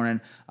tomorrow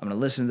morning. I'm going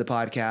to listen to the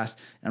podcast.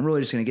 And I'm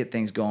really just going to get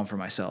things going for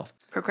myself.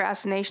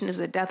 Procrastination is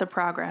the death of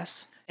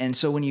progress. And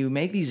so when you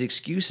make these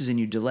excuses and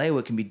you delay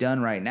what can be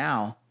done right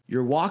now,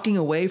 you're walking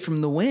away from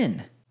the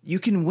win. You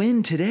can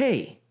win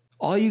today.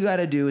 All you got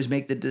to do is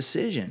make the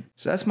decision.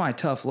 So that's my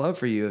tough love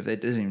for you. If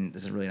it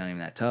it's really not even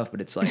that tough, but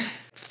it's like,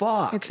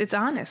 fuck. It's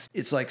honest.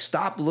 It's like,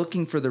 stop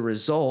looking for the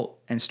result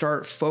and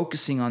start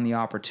focusing on the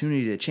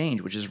opportunity to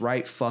change, which is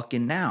right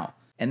fucking now.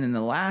 And then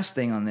the last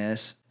thing on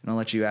this, and I'll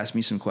let you ask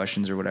me some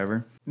questions or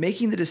whatever,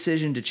 making the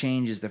decision to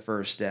change is the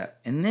first step.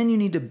 And then you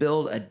need to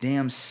build a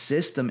damn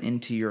system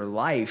into your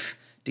life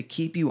to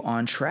keep you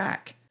on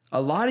track.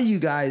 A lot of you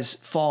guys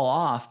fall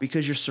off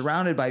because you're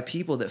surrounded by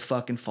people that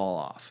fucking fall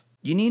off.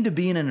 You need to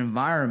be in an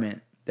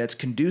environment that's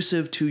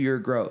conducive to your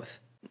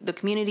growth. The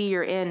community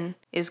you're in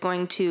is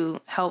going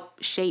to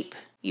help shape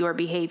your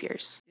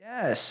behaviors.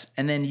 Yes.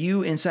 And then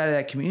you inside of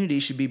that community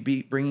should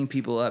be bringing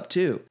people up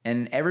too.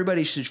 And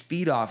everybody should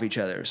feed off each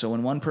other. So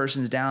when one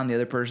person's down, the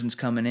other person's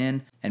coming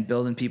in and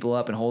building people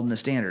up and holding the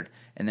standard.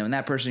 And then when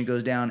that person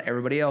goes down,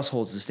 everybody else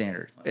holds the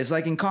standard. It's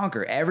like in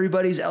Conquer.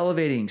 Everybody's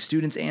elevating,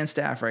 students and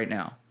staff right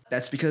now.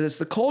 That's because it's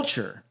the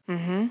culture.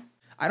 Mm-hmm.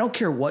 I don't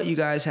care what you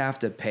guys have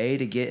to pay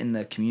to get in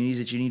the communities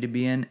that you need to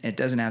be in. It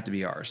doesn't have to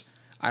be ours.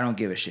 I don't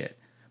give a shit.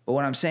 But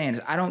what I'm saying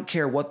is I don't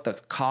care what the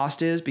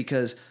cost is,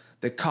 because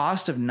the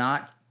cost of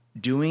not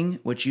doing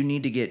what you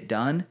need to get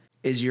done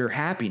is your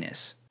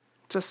happiness.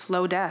 It's a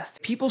slow death.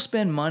 People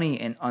spend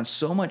money on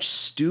so much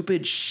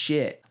stupid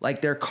shit.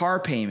 Like their car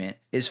payment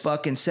is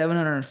fucking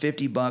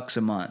 $750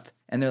 a month.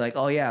 And they're like,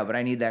 oh yeah, but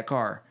I need that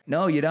car.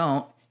 No, you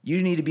don't.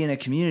 You need to be in a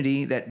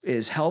community that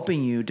is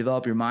helping you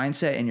develop your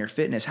mindset and your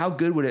fitness. How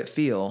good would it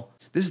feel?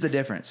 This is the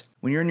difference.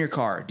 When you're in your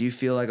car, do you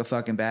feel like a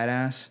fucking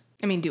badass?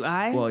 I mean, do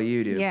I? Well,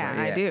 you do. Yeah,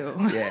 I do.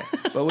 Yeah.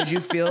 But would you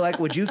feel like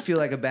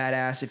a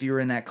badass if you were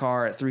in that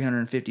car at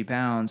 350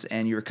 pounds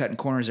and you were cutting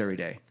corners every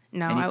day?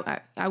 No,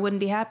 I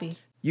wouldn't be happy.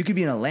 You could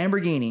be in a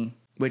Lamborghini,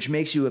 which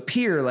makes you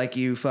appear like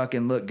you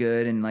fucking look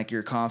good and like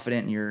you're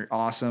confident and you're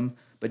awesome.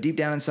 But deep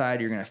down inside,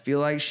 you're going to feel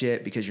like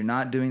shit because you're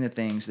not doing the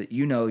things that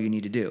you know you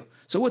need to do.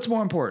 So what's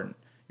more important?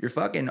 Your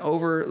fucking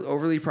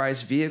overly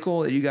priced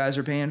vehicle that you guys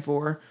are paying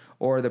for,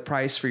 or the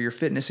price for your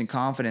fitness and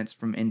confidence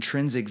from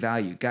intrinsic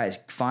value? Guys,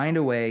 find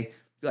a way.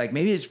 Like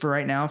maybe it's for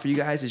right now for you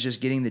guys, it's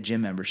just getting the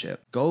gym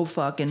membership. Go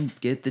fucking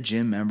get the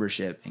gym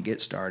membership and get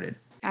started.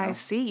 I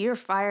see you're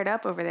fired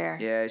up over there.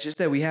 Yeah, it's just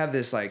that we have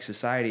this like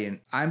society, and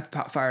I'm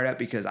fired up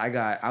because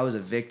I was a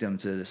victim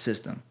to the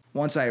system.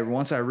 Once I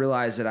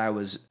realized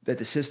that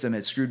the system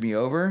had screwed me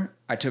over,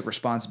 I took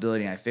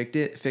responsibility and I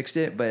fixed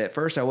it. But at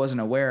first I wasn't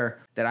aware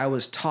that I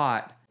was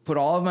put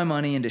all of my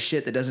money into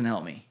shit that doesn't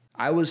help me.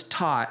 I was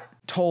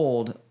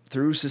told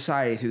through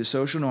society, through the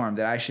social norm,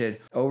 that I should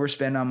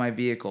overspend on my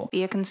vehicle.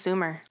 Be a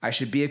consumer. I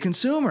should be a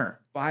consumer.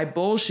 Buy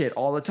bullshit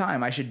all the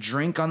time. I should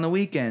drink on the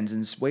weekends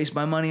and waste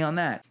my money on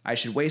that. I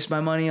should waste my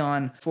money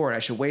on Ford. I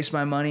should waste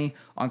my money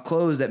on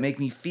clothes that make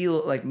me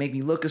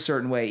look a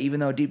certain way, even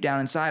though deep down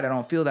inside I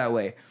don't feel that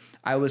way.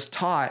 I was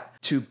taught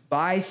to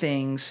buy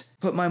things,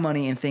 put my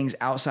money in things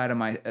outside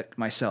of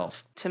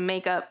myself. To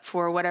make up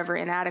for whatever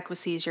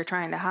inadequacies you're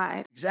trying to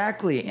hide.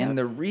 Exactly. Yep. And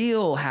the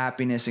real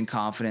happiness and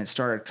confidence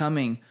started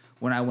coming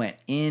when I went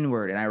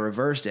inward and I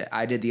reversed it.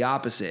 I did the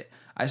opposite.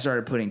 I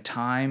started putting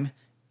time,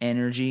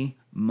 energy,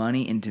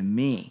 money into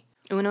me.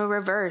 Uno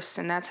reverse,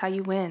 and that's how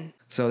you win.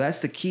 So that's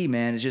the key,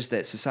 man. It's just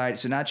that society.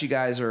 So now that you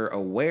guys are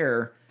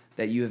aware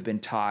that you have been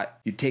taught,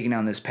 you're taking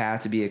down this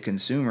path to be a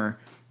consumer.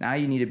 Now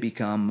you need to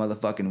become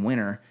motherfucking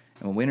winner.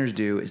 And what winners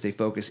do is they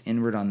focus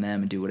inward on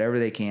them and do whatever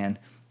they can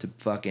to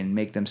fucking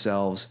make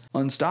themselves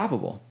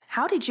unstoppable.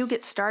 How did you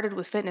get started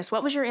with fitness?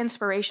 What was your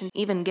inspiration to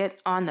even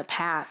get on the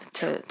path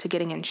to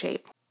getting in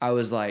shape? I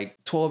was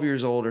like 12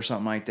 years old or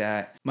something like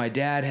that. My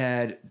dad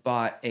had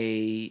bought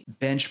a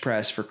bench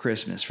press for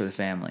Christmas for the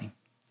family.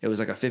 It was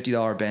like a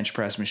 $50 bench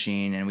press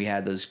machine, and we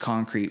had those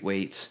concrete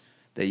weights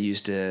that you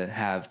used to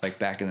have like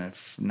back in the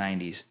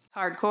 90s.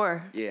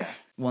 Hardcore. Yeah.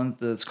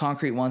 Those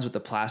concrete ones with the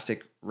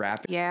plastic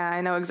wrap. Yeah, I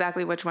know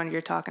exactly which one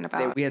you're talking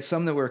about. We had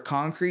some that were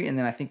concrete, and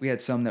then I think we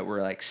had some that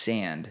were like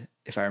sand,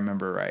 if I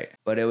remember right.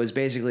 But it was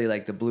basically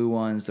like the blue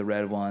ones, the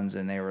red ones,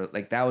 and they were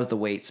like, that was the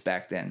weights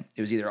back then.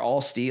 It was either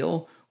all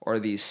steel or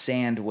these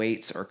sand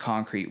weights or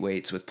concrete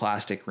weights with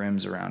plastic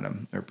rims around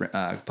them, or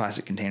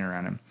plastic container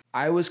around them.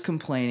 I was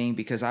complaining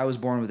because I was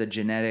born with a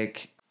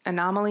genetic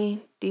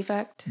anomaly,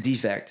 defect.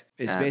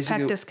 It's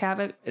basically pectus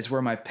cavus. It's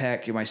where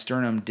my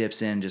sternum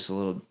dips in a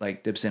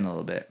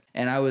little bit.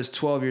 And I was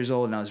 12 years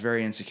old and I was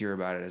very insecure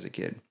about it as a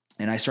kid.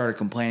 And I started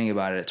complaining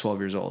about it at 12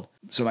 years old.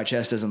 So my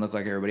chest doesn't look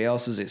like everybody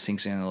else's. It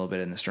sinks in a little bit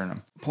in the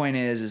sternum. Point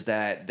is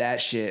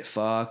that shit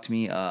fucked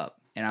me up.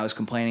 And I was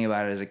complaining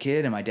about it as a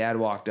kid. And my dad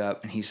walked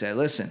up and he said,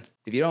 listen,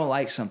 if you don't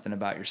like something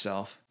about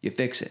yourself, you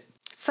fix it.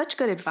 Such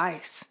good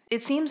advice.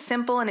 It seems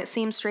simple and it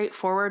seems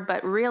straightforward,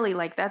 but really,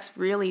 like, that's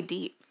really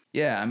deep.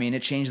 Yeah, I mean,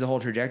 it changed the whole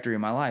trajectory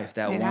of my life.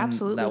 That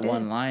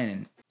one line.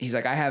 And he's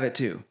like, I have it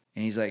too.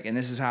 And he's like, and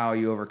this is how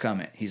you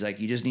overcome it. He's like,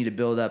 you just need to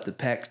build up the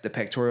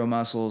pectoral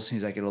muscles.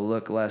 He's like, it won't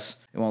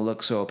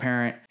look so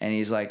apparent. And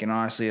he's like, and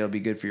honestly, it'll be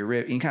good for your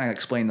rib. He kind of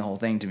explained the whole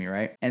thing to me,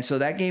 right? And so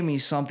that gave me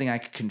something I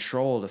could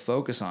control to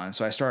focus on.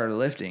 So I started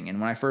lifting. And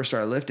when I first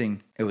started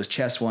lifting, it was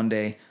chest one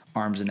day,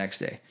 arms the next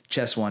day.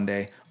 Chest one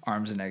day,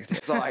 arms the next day.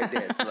 That's all I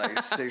did for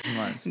like 6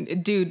 months.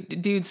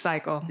 Dude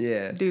cycle.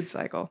 Yeah. Dude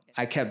cycle.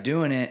 I kept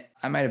doing it.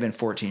 I might have been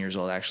 14 years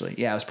old, actually.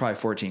 Yeah, I was probably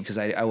 14 because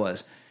I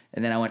was.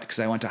 And then I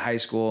went to high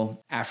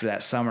school. After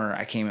that summer,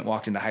 I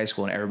walked into high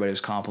school and everybody was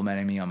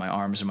complimenting me on my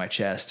arms and my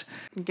chest.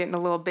 You're getting a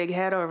little big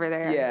head over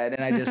there. Yeah.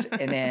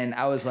 And then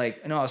I was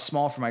like, I was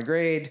small for my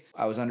grade.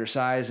 I was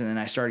undersized. And then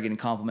I started getting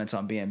compliments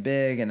on being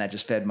big, and that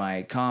just fed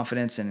my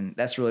confidence. And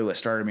that's really what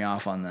started me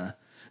off on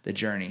the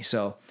journey.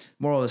 So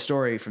moral of the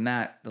story from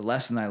that, the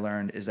lesson I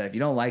learned is that if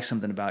you don't like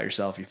something about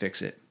yourself, you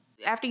fix it.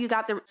 After you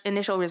got the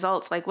initial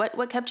results, like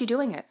what kept you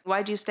doing it?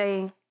 Why'd you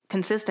stay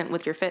consistent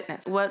with your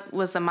fitness? What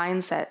was the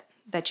mindset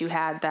that you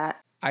had that?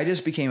 I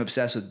just became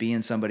obsessed with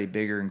being somebody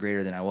bigger and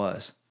greater than I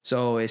was.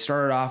 So it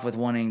started off with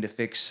wanting to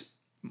fix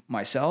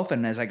myself.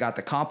 And as I got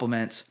the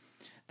compliments,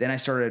 then I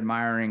started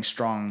admiring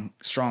strong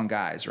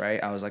guys,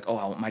 right? I was like,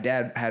 oh, my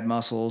dad had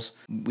muscles.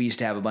 We used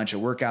to have a bunch of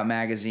workout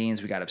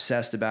magazines. We got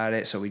obsessed about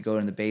it. So we'd go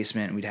in the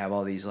basement and we'd have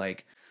all these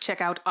like...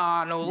 Check out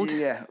Arnold.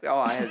 Yeah. Oh,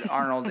 I had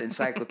Arnold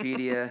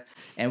encyclopedia.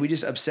 And we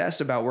just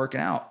obsessed about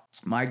working out.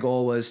 My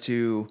goal was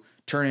to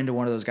turn into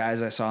one of those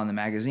guys I saw in the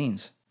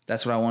magazines.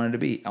 That's what I wanted to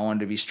be. I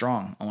wanted to be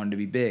strong. I wanted to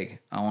be big.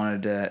 I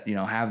wanted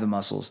to, have the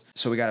muscles.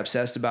 So we got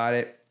obsessed about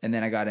it. And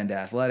then I got into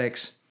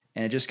athletics.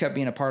 And it just kept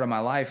being a part of my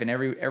life. And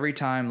every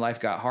time life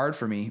got hard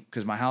for me,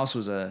 because my house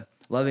was a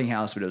loving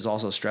house, but it was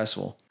also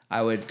stressful,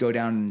 I would go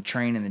down and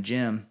train in the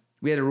gym.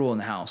 We had a rule in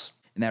the house.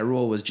 And that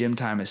rule was gym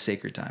time is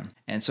sacred time.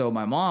 And so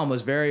my mom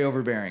was very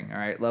overbearing. All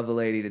right. Love the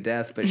lady to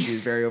death, but she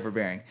was very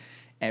overbearing.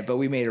 But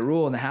we made a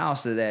rule in the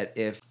house that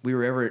if we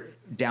were ever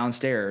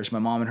downstairs, my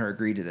mom and her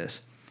agreed to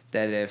this,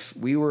 that if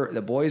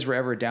the boys were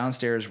ever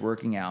downstairs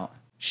working out,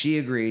 she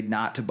agreed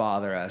not to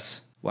bother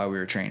us while we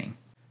were training.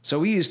 So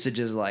we used to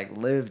just like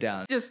live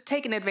down. Just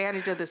taking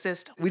advantage of the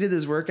system. We did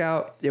this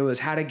workout. It was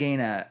how to gain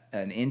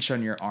an inch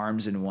on your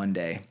arms in one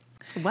day.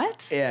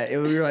 What? Yeah,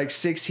 we were like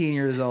 16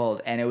 years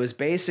old. And it was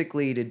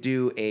basically to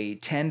do a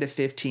 10 to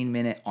 15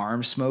 minute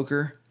arm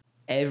smoker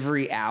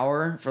every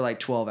hour for like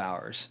 12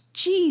 hours.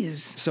 Jeez.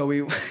 So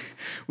we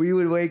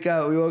would wake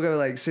up. We woke up at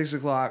like 6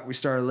 o'clock. We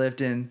started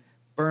lifting,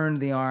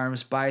 burned the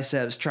arms,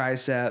 biceps,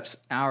 triceps.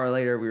 An hour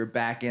later, we were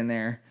back in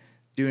there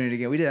doing it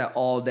again. We did that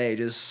all day,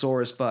 just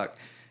sore as fuck.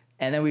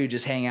 And then we would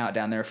just hang out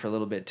down there for a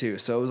little bit too.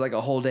 So it was like a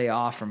whole day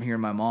off from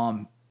hearing my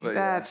mom. But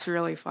that's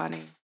really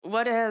funny.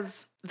 What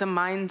has the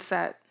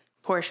mindset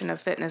portion of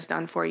fitness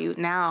done for you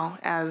now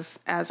as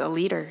a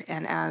leader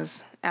and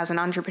as an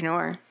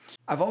entrepreneur?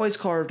 I've always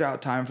carved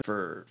out time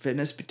for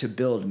fitness to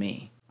build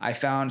me. I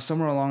found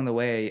somewhere along the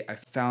way, I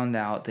found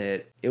out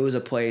that it was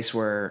a place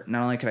where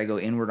not only could I go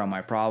inward on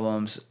my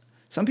problems,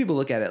 some people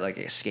look at it like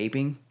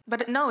escaping.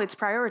 But no, it's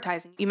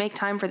prioritizing. You make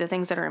time for the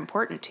things that are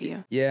important to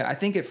you. Yeah, I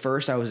think at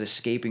first I was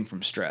escaping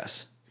from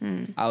stress.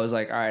 I was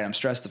like, all right, I'm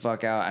stressed the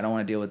fuck out. I don't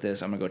want to deal with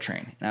this. I'm going to go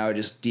train. And I would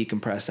just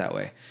decompress that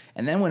way.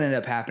 And then what ended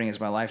up happening is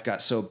my life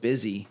got so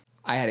busy,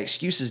 I had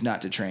excuses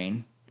not to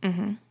train.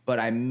 Mm-hmm. But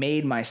I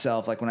made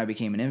myself, like when I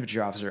became an infantry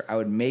officer, I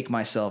would make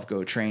myself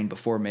go train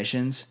before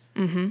missions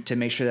to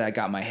make sure that I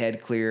got my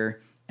head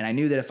clear. And I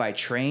knew that if I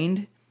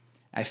trained,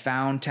 I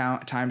found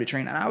time to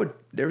train. And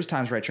there was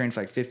times where I trained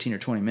for like 15 or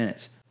 20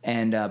 minutes.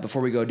 And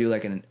before we go do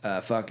like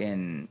a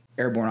fucking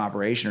airborne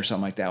operation or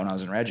something like that when I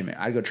was in regiment,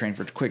 I'd go train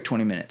for a quick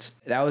 20 minutes.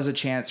 That was a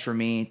chance for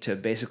me to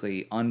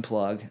basically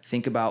unplug,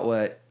 think about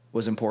what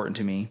was important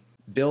to me,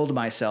 build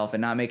myself,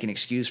 and not make an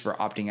excuse for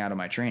opting out of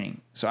my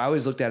training. So I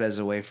always looked at it as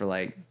a way for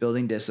like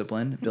building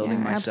discipline,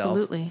 building myself,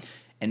 absolutely,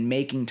 and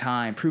making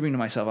time, proving to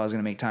myself I was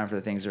going to make time for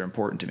the things that are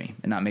important to me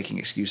and not making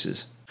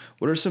excuses.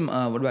 What are some?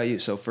 What about you?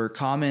 So for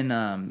common,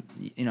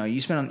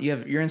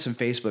 you're in some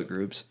Facebook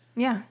groups.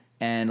 Yeah.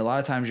 And a lot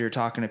of times you're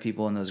talking to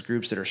people in those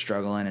groups that are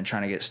struggling and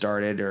trying to get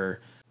started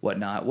or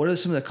whatnot. What are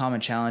some of the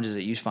common challenges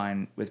that you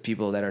find with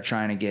people that are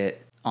trying to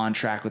get on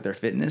track with their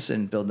fitness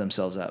and build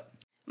themselves up?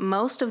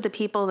 Most of the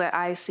people that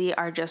I see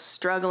are just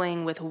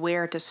struggling with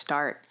where to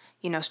start,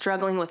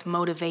 struggling with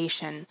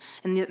motivation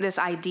and this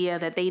idea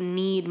that they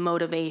need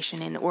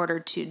motivation in order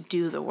to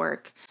do the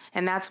work.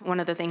 And that's one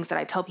of the things that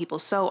I tell people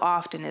so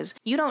often is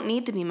you don't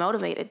need to be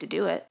motivated to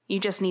do it. You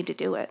just need to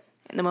do it.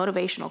 And the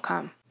motivation will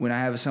come. When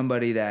I have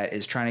somebody that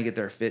is trying to get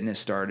their fitness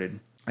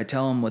started, I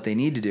tell them what they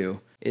need to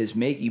do is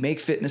make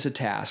fitness a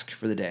task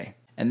for the day.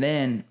 And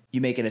then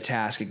you make it a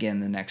task again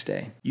the next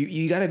day.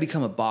 You got to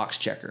become a box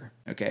checker,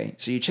 okay?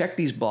 So you check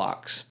these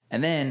blocks,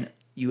 and then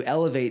you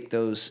elevate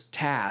those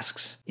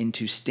tasks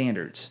into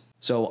standards.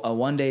 So a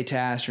 1-day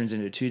task turns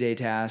into a 2-day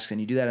task, and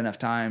you do that enough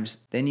times,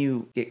 then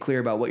you get clear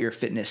about what your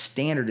fitness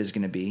standard is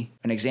going to be.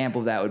 An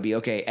example of that would be,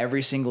 okay,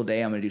 every single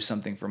day I'm going to do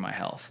something for my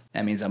health.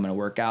 That means I'm going to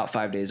work out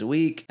 5 days a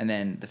week, and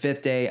then the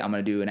 5th day I'm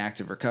going to do an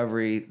active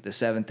recovery. The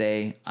 7th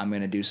day I'm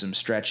going to do some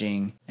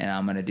stretching, and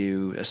I'm going to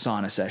do a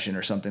sauna session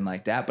or something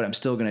like that, but I'm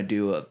still going to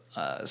do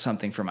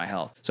something for my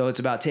health. So it's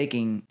about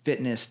taking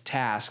fitness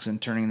tasks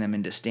and turning them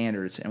into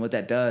standards. And what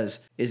that does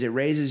is it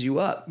raises you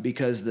up,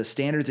 because the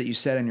standards that you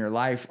set in your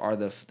life are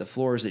the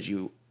floor that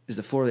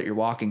you're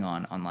walking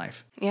on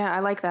life. Yeah,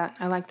 I like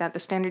that. The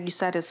standard you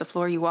set is the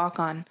floor you walk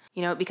on.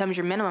 It becomes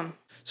your minimum.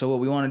 So what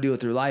we want to do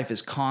through life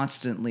is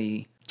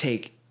constantly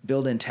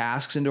build in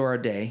tasks into our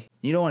day.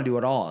 You don't want to do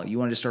it all. You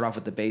want to just start off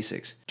with the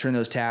basics. Turn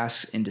those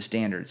tasks into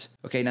standards.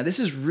 Okay, now this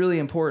is really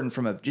important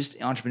from a just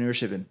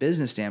entrepreneurship and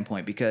business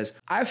standpoint, because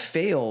I've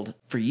failed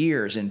for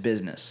years in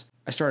business.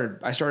 I started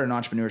in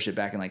entrepreneurship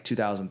back in like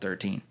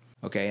 2013.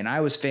 Okay, and I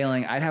was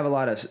failing. I'd have a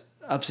lot of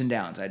ups and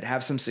downs. I'd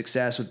have some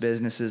success with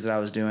businesses that I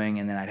was doing,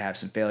 and then I'd have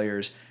some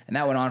failures, and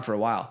that went on for a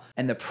while.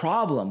 And the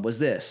problem was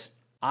this: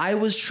 I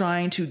was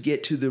trying to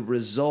get to the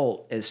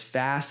result as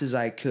fast as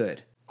I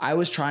could. I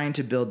was trying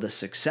to build the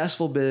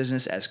successful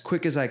business as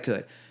quick as I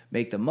could,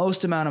 make the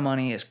most amount of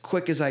money as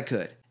quick as I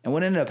could. And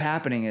what ended up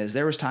happening is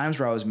there was times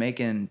where I was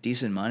making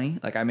decent money.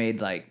 Like I made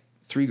like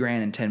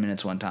 $3,000 in 10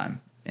 minutes one time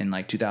in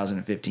like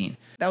 2015.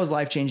 That was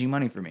life-changing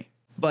money for me.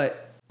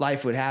 But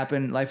life would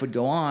happen, life would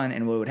go on,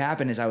 and what would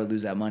happen is I would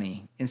lose that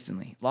money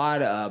instantly. A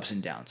lot of ups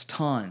and downs,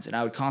 tons, and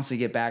I would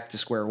constantly get back to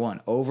square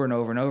one over and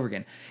over and over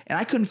again. And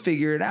I couldn't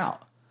figure it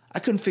out. I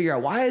couldn't figure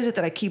out, why is it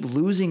that I keep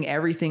losing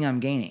everything I'm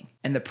gaining?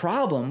 And the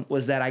problem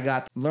was that I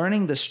got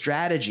learning the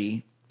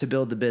strategy to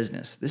build the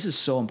business. This is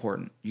so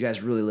important. You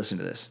guys really listen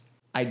to this.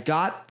 I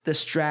got the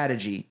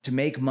strategy to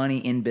make money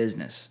in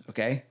business,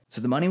 okay?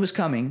 So the money was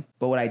coming,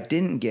 but what I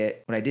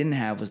didn't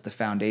have was the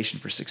foundation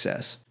for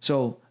success.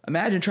 So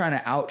imagine trying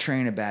to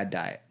out-train a bad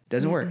diet.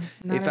 Doesn't work.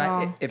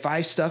 If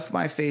I stuff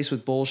my face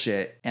with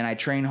bullshit and I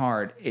train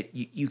hard,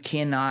 you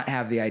cannot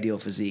have the ideal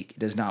physique. It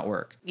does not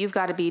work. You've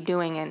got to be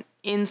doing an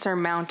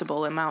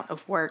insurmountable amount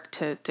of work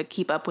to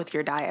keep up with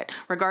your diet,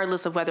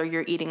 regardless of whether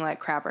you're eating like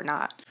crap or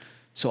not.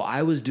 So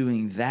I was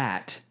doing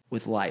that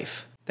with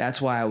life.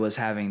 That's why I was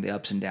having the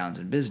ups and downs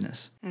in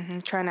business. Mm-hmm.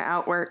 Trying to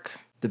outwork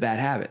the bad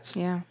habits.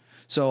 Yeah.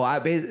 So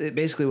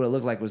basically what it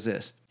looked like was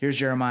this. Here's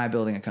Jeramiah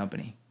building a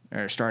company,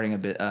 or starting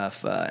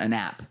an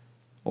app,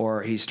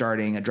 or he's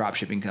starting a drop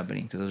shipping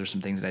company, because those are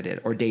some things that I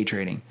did, or day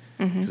trading,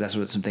 because that's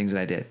some things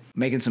that I did,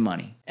 making some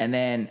money. And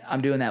then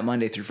I'm doing that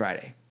Monday through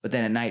Friday. But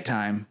then at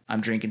nighttime,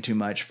 I'm drinking too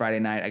much. Friday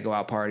night, I go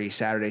out party.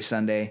 Saturday,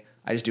 Sunday,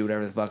 I just do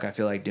whatever the fuck I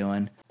feel like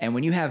doing. And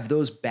when you have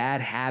those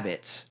bad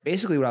habits,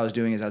 basically what I was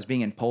doing is I was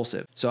being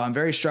impulsive. So I'm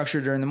very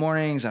structured during the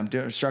mornings. I'm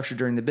structured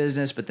during the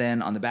business. But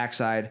then on the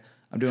backside,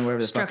 I'm doing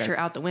whatever the Structure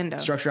out the window.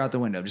 Structure out the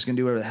window. I'm just going to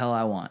do whatever the hell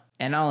I want.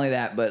 And not only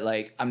that, but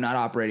like I'm not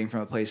operating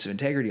from a place of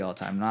integrity all the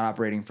time. I'm not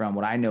operating from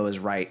what I know is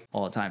right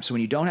all the time. So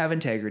when you don't have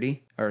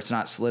integrity, or it's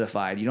not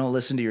solidified, you don't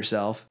listen to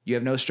yourself, you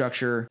have no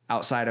structure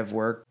outside of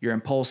work, you're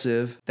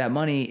impulsive, that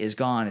money is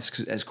gone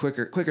as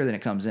quicker than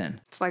it comes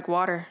in. It's like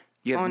water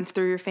going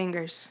through your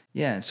fingers.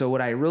 Yeah. And so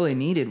what I really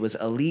needed was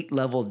elite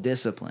level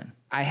discipline.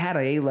 I had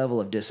a level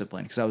of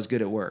discipline because I was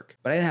good at work,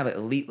 but I didn't have an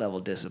elite level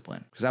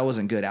discipline because I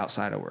wasn't good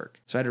outside of work.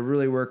 So I had to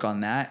really work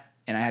on that.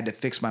 And I had to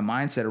fix my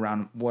mindset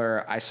around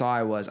where I saw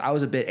I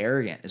was a bit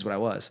arrogant is what I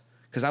was,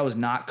 because I was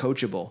not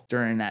coachable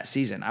during that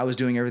season. I was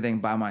doing everything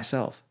by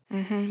myself.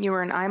 Mm-hmm. You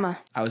were an IMA.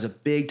 I was a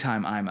big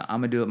time IMA.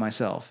 I'm gonna do it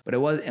myself. But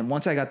and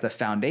once I got the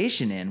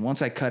foundation in,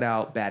 once I cut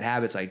out bad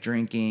habits like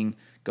drinking,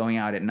 going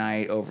out at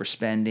night,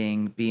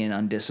 overspending, being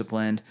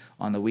undisciplined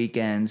on the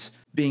weekends,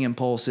 being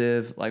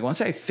impulsive, like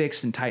once I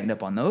fixed and tightened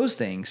up on those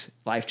things,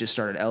 life just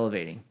started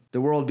elevating. The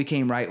world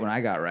became right when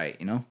I got right,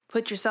 you know?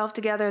 Put yourself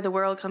together, the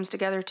world comes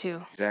together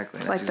too. Exactly.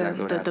 It's like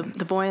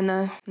the boy in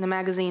the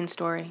magazine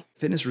story.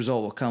 Fitness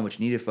result will come. What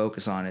you need to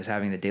focus on is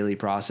having the daily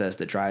process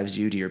that drives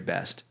you to your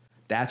best.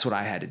 That's what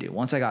I had to do.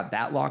 Once I got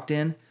that locked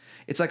in,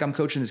 it's like I'm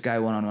coaching this guy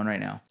one-on-one right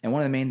now. And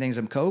one of the main things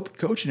I'm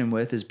coaching him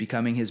with is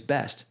becoming his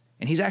best.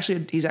 And he's actually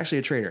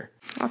a trader.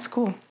 That's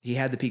cool. He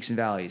had the peaks and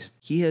valleys.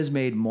 He has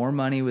made more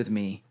money with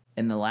me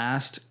in the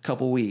last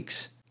couple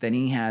weeks than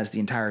he has the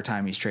entire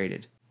time he's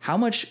traded. How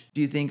much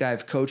do you think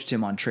I've coached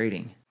him on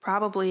trading?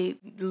 Probably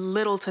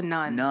little to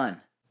none.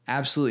 None.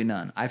 Absolutely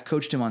none. I've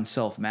coached him on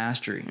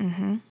self-mastery.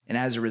 Mm-hmm. And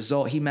as a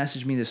result, he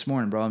messaged me this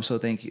morning, bro, I'm so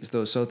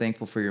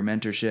thankful for your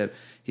mentorship.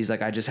 He's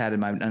like, I just had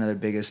another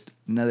biggest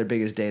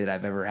day that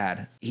I've ever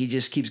had. He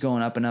just keeps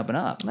going up and up and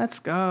up. Let's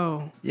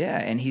go. Yeah,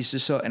 and he's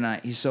just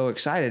he's so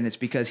excited, and it's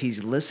because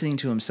he's listening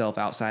to himself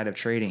outside of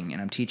trading,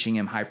 and I'm teaching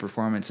him high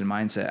performance and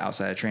mindset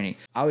outside of training.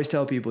 I always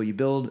tell people, you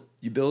build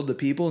the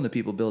people, and the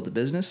people build the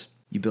business.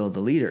 You build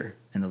the leader,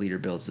 and the leader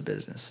builds the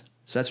business.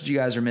 So that's what you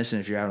guys are missing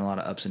if you're having a lot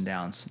of ups and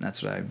downs. And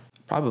that's what I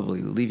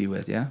probably leave you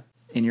with, yeah?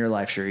 in your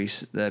life,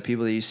 Charyce? The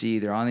people that you see,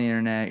 they're on the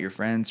internet, your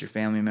friends, your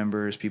family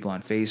members, people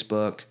on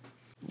Facebook.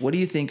 What do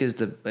you think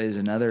is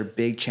another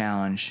big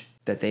challenge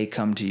that they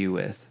come to you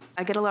with?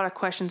 I get a lot of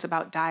questions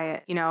about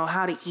diet,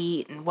 how to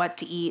eat and what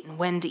to eat and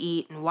when to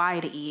eat and why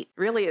to eat.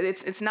 Really,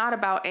 it's not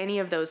about any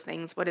of those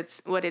things. What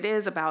it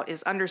is about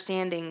is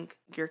understanding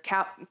your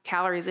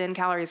calories in,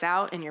 calories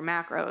out, and your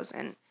macros,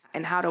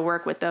 and how to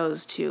work with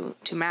those to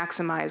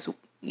maximize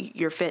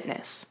your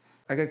fitness.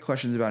 I got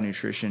questions about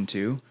nutrition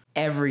too.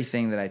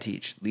 Everything that I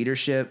teach,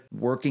 leadership,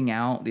 working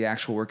out, the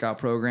actual workout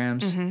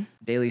programs,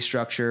 daily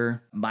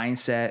structure,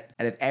 mindset,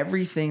 out of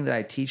everything that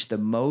I teach, the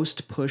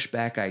most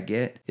pushback I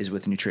get is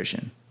with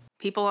nutrition.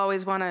 People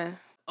always want to,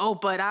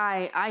 but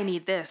I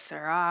need this,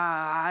 or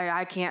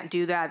I can't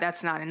do that.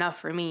 That's not enough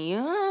for me.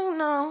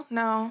 Oh,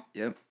 no.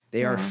 Yep.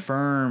 They are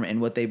firm in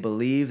what they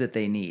believe that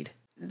they need.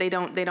 They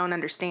don't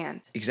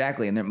understand.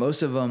 Exactly. And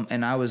most of them,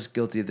 and I was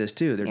guilty of this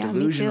too, they're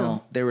delusional. Me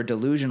too. They were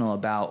delusional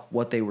about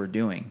what they were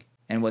doing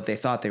and what they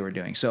thought they were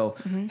doing. So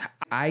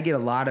I get a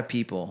lot of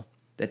people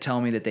that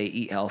tell me that they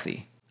eat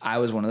healthy. I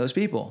was one of those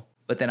people.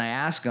 But then I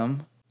ask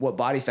them what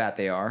body fat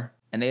they are,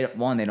 and they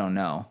don't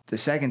know. The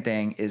second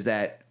thing is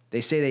that they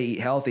say they eat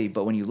healthy,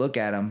 but when you look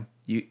at them,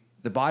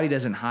 the body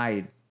doesn't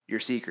hide your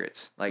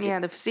secrets.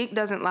 The physique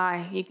doesn't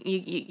lie.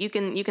 You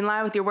can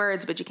lie with your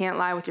words, but you can't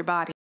lie with your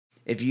body.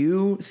 If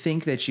you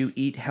think that you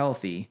eat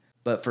healthy,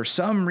 but for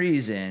some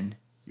reason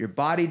your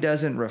body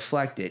doesn't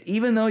reflect it,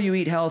 even though you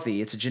eat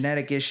healthy, it's a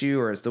genetic issue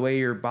or it's the way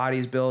your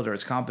body's built or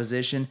its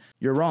composition,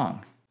 you're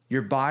wrong.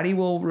 Your body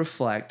will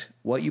reflect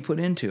what you put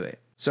into it.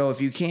 So if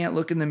you can't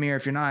look in the mirror,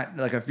 if you're not,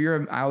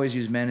 I always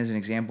use men as an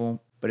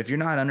example, but if you're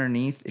not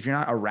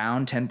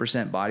around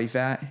 10% body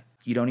fat,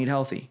 you don't eat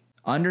healthy.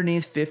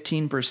 Underneath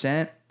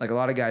 15%, like a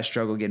lot of guys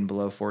struggle getting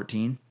below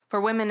 14. For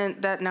women,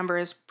 that number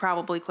is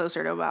probably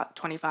closer to about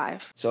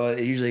 25. So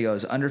it usually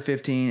goes under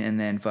 15 and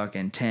then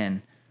fucking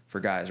 10 for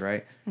guys,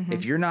 right?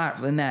 If you're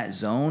not in that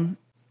zone,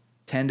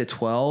 10 to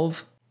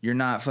 12, you're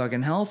not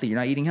fucking healthy. You're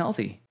not eating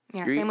healthy.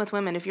 Yeah, same with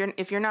women. If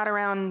you're not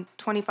around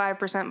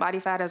 25% body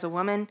fat as a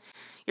woman,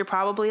 you're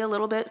probably a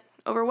little bit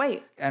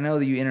overweight. I know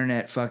that you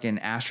internet fucking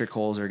asterisk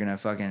holes are gonna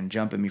fucking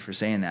jump at me for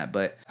saying that,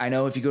 but I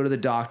know if you go to the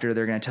doctor,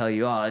 they're gonna tell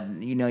you,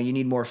 you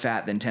need more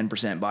fat than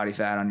 10% body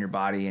fat on your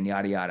body and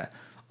yada yada.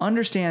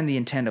 Understand the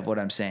intent of what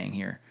I'm saying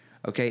here.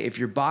 Okay, if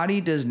your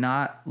body does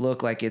not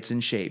look like it's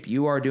in shape,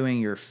 you are doing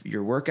your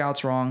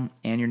workouts wrong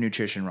and your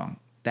nutrition wrong.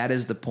 That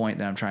is the point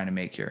that I'm trying to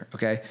make here,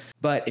 okay?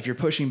 But if you're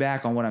pushing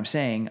back on what I'm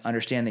saying,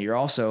 understand that you're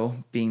also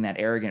being that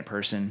arrogant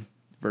person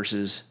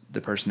versus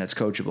the person that's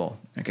coachable,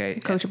 okay?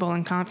 Coachable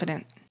and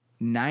confident.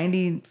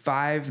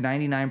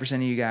 99%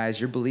 of you guys,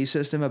 your belief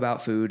system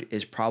about food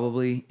is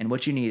probably, and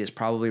what you need is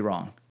probably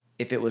wrong.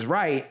 If it was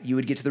right, you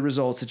would get to the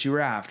results that you were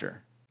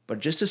after. But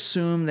just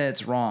assume that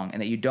it's wrong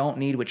and that you don't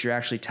need what you're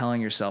actually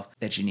telling yourself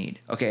that you need,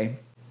 okay?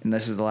 And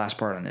this is the last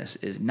part on this,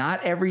 is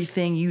not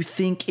everything you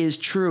think is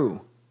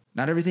true.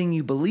 Not everything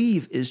you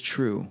believe is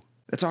true.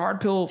 That's a hard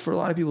pill for a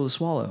lot of people to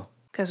swallow.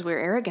 Because we're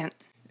arrogant.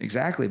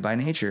 Exactly, by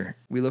nature.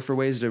 We look for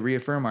ways to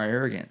reaffirm our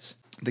arrogance.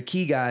 The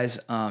key, guys,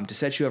 to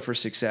set you up for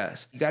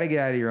success, you got to get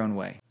out of your own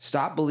way.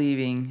 Stop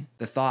believing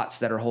the thoughts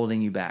that are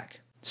holding you back.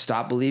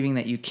 Stop believing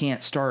that you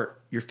can't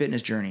start your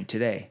fitness journey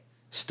today.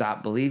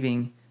 Stop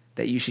believing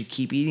that you should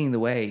keep eating the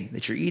way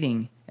that you're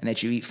eating and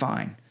that you eat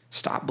fine.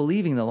 Stop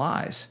believing the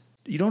lies.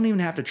 You don't even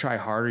have to try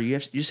harder. You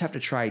just have to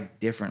try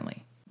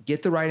differently.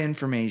 Get the right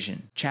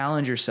information.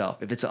 Challenge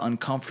yourself. If it's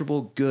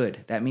uncomfortable,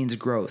 good. That means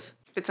growth.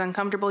 If it's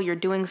uncomfortable, you're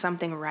doing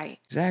something right.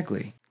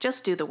 Exactly.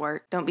 Just do the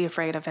work. Don't be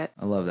afraid of it.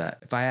 I love that.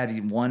 If I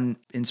had one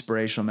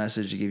inspirational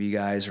message to give you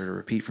guys or to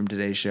repeat from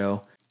today's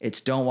show,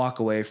 it's don't walk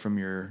away from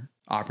your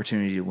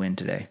opportunity to win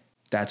today.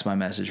 That's my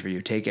message for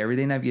you. Take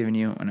everything I've given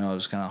you. I know it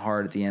was kind of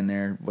hard at the end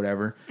there,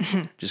 whatever.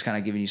 Just kind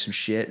of giving you some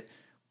shit.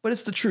 But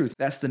it's the truth.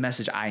 That's the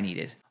message I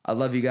needed. I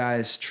love you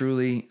guys,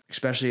 truly,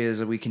 especially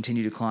as we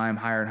continue to climb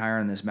higher and higher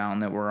on this mountain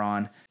that we're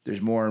on.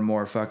 There's more and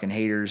more fucking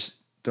haters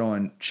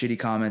throwing shitty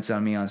comments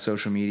on me on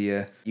social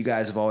media. You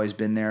guys have always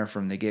been there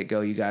from the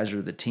get-go. You guys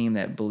are the team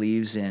that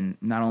believes in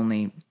not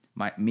only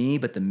me,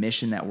 but the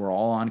mission that we're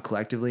all on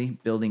collectively,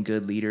 building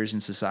good leaders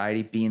in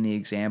society, being the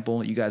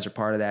example. You guys are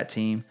part of that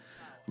team.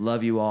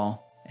 Love you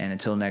all. And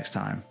until next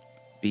time,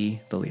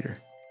 be the leader.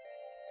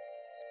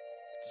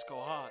 Just go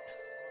hard.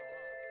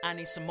 I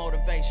need some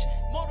motivation.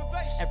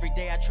 Every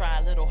day I try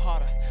a little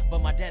harder, but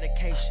my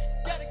dedication.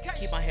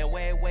 Keep my head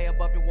way, way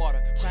above the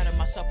water. Proud of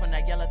myself when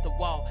I yell at the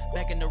wall.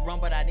 Begging to run,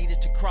 but I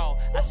needed to crawl.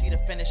 I see the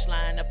finish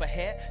line up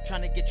ahead,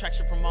 trying to get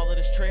traction from all of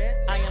this tread.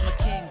 I am a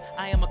king,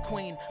 I am a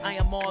queen. I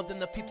am more than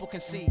the people can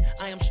see.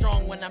 I am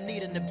strong when I'm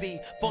needing to be.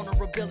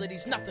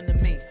 Vulnerability's nothing to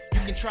me. You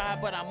can try,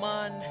 but I'm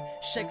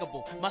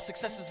unshakable. My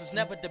successes is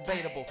never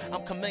debatable.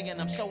 I'm chameleon,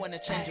 I'm so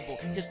interchangeable.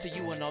 Here's to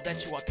you and all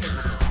that you are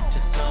capable.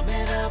 To sum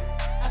it up,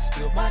 I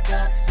spilled my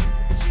guts.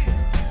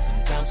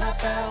 Sometimes I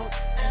felt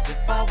as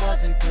if I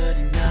wasn't good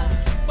enough.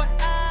 But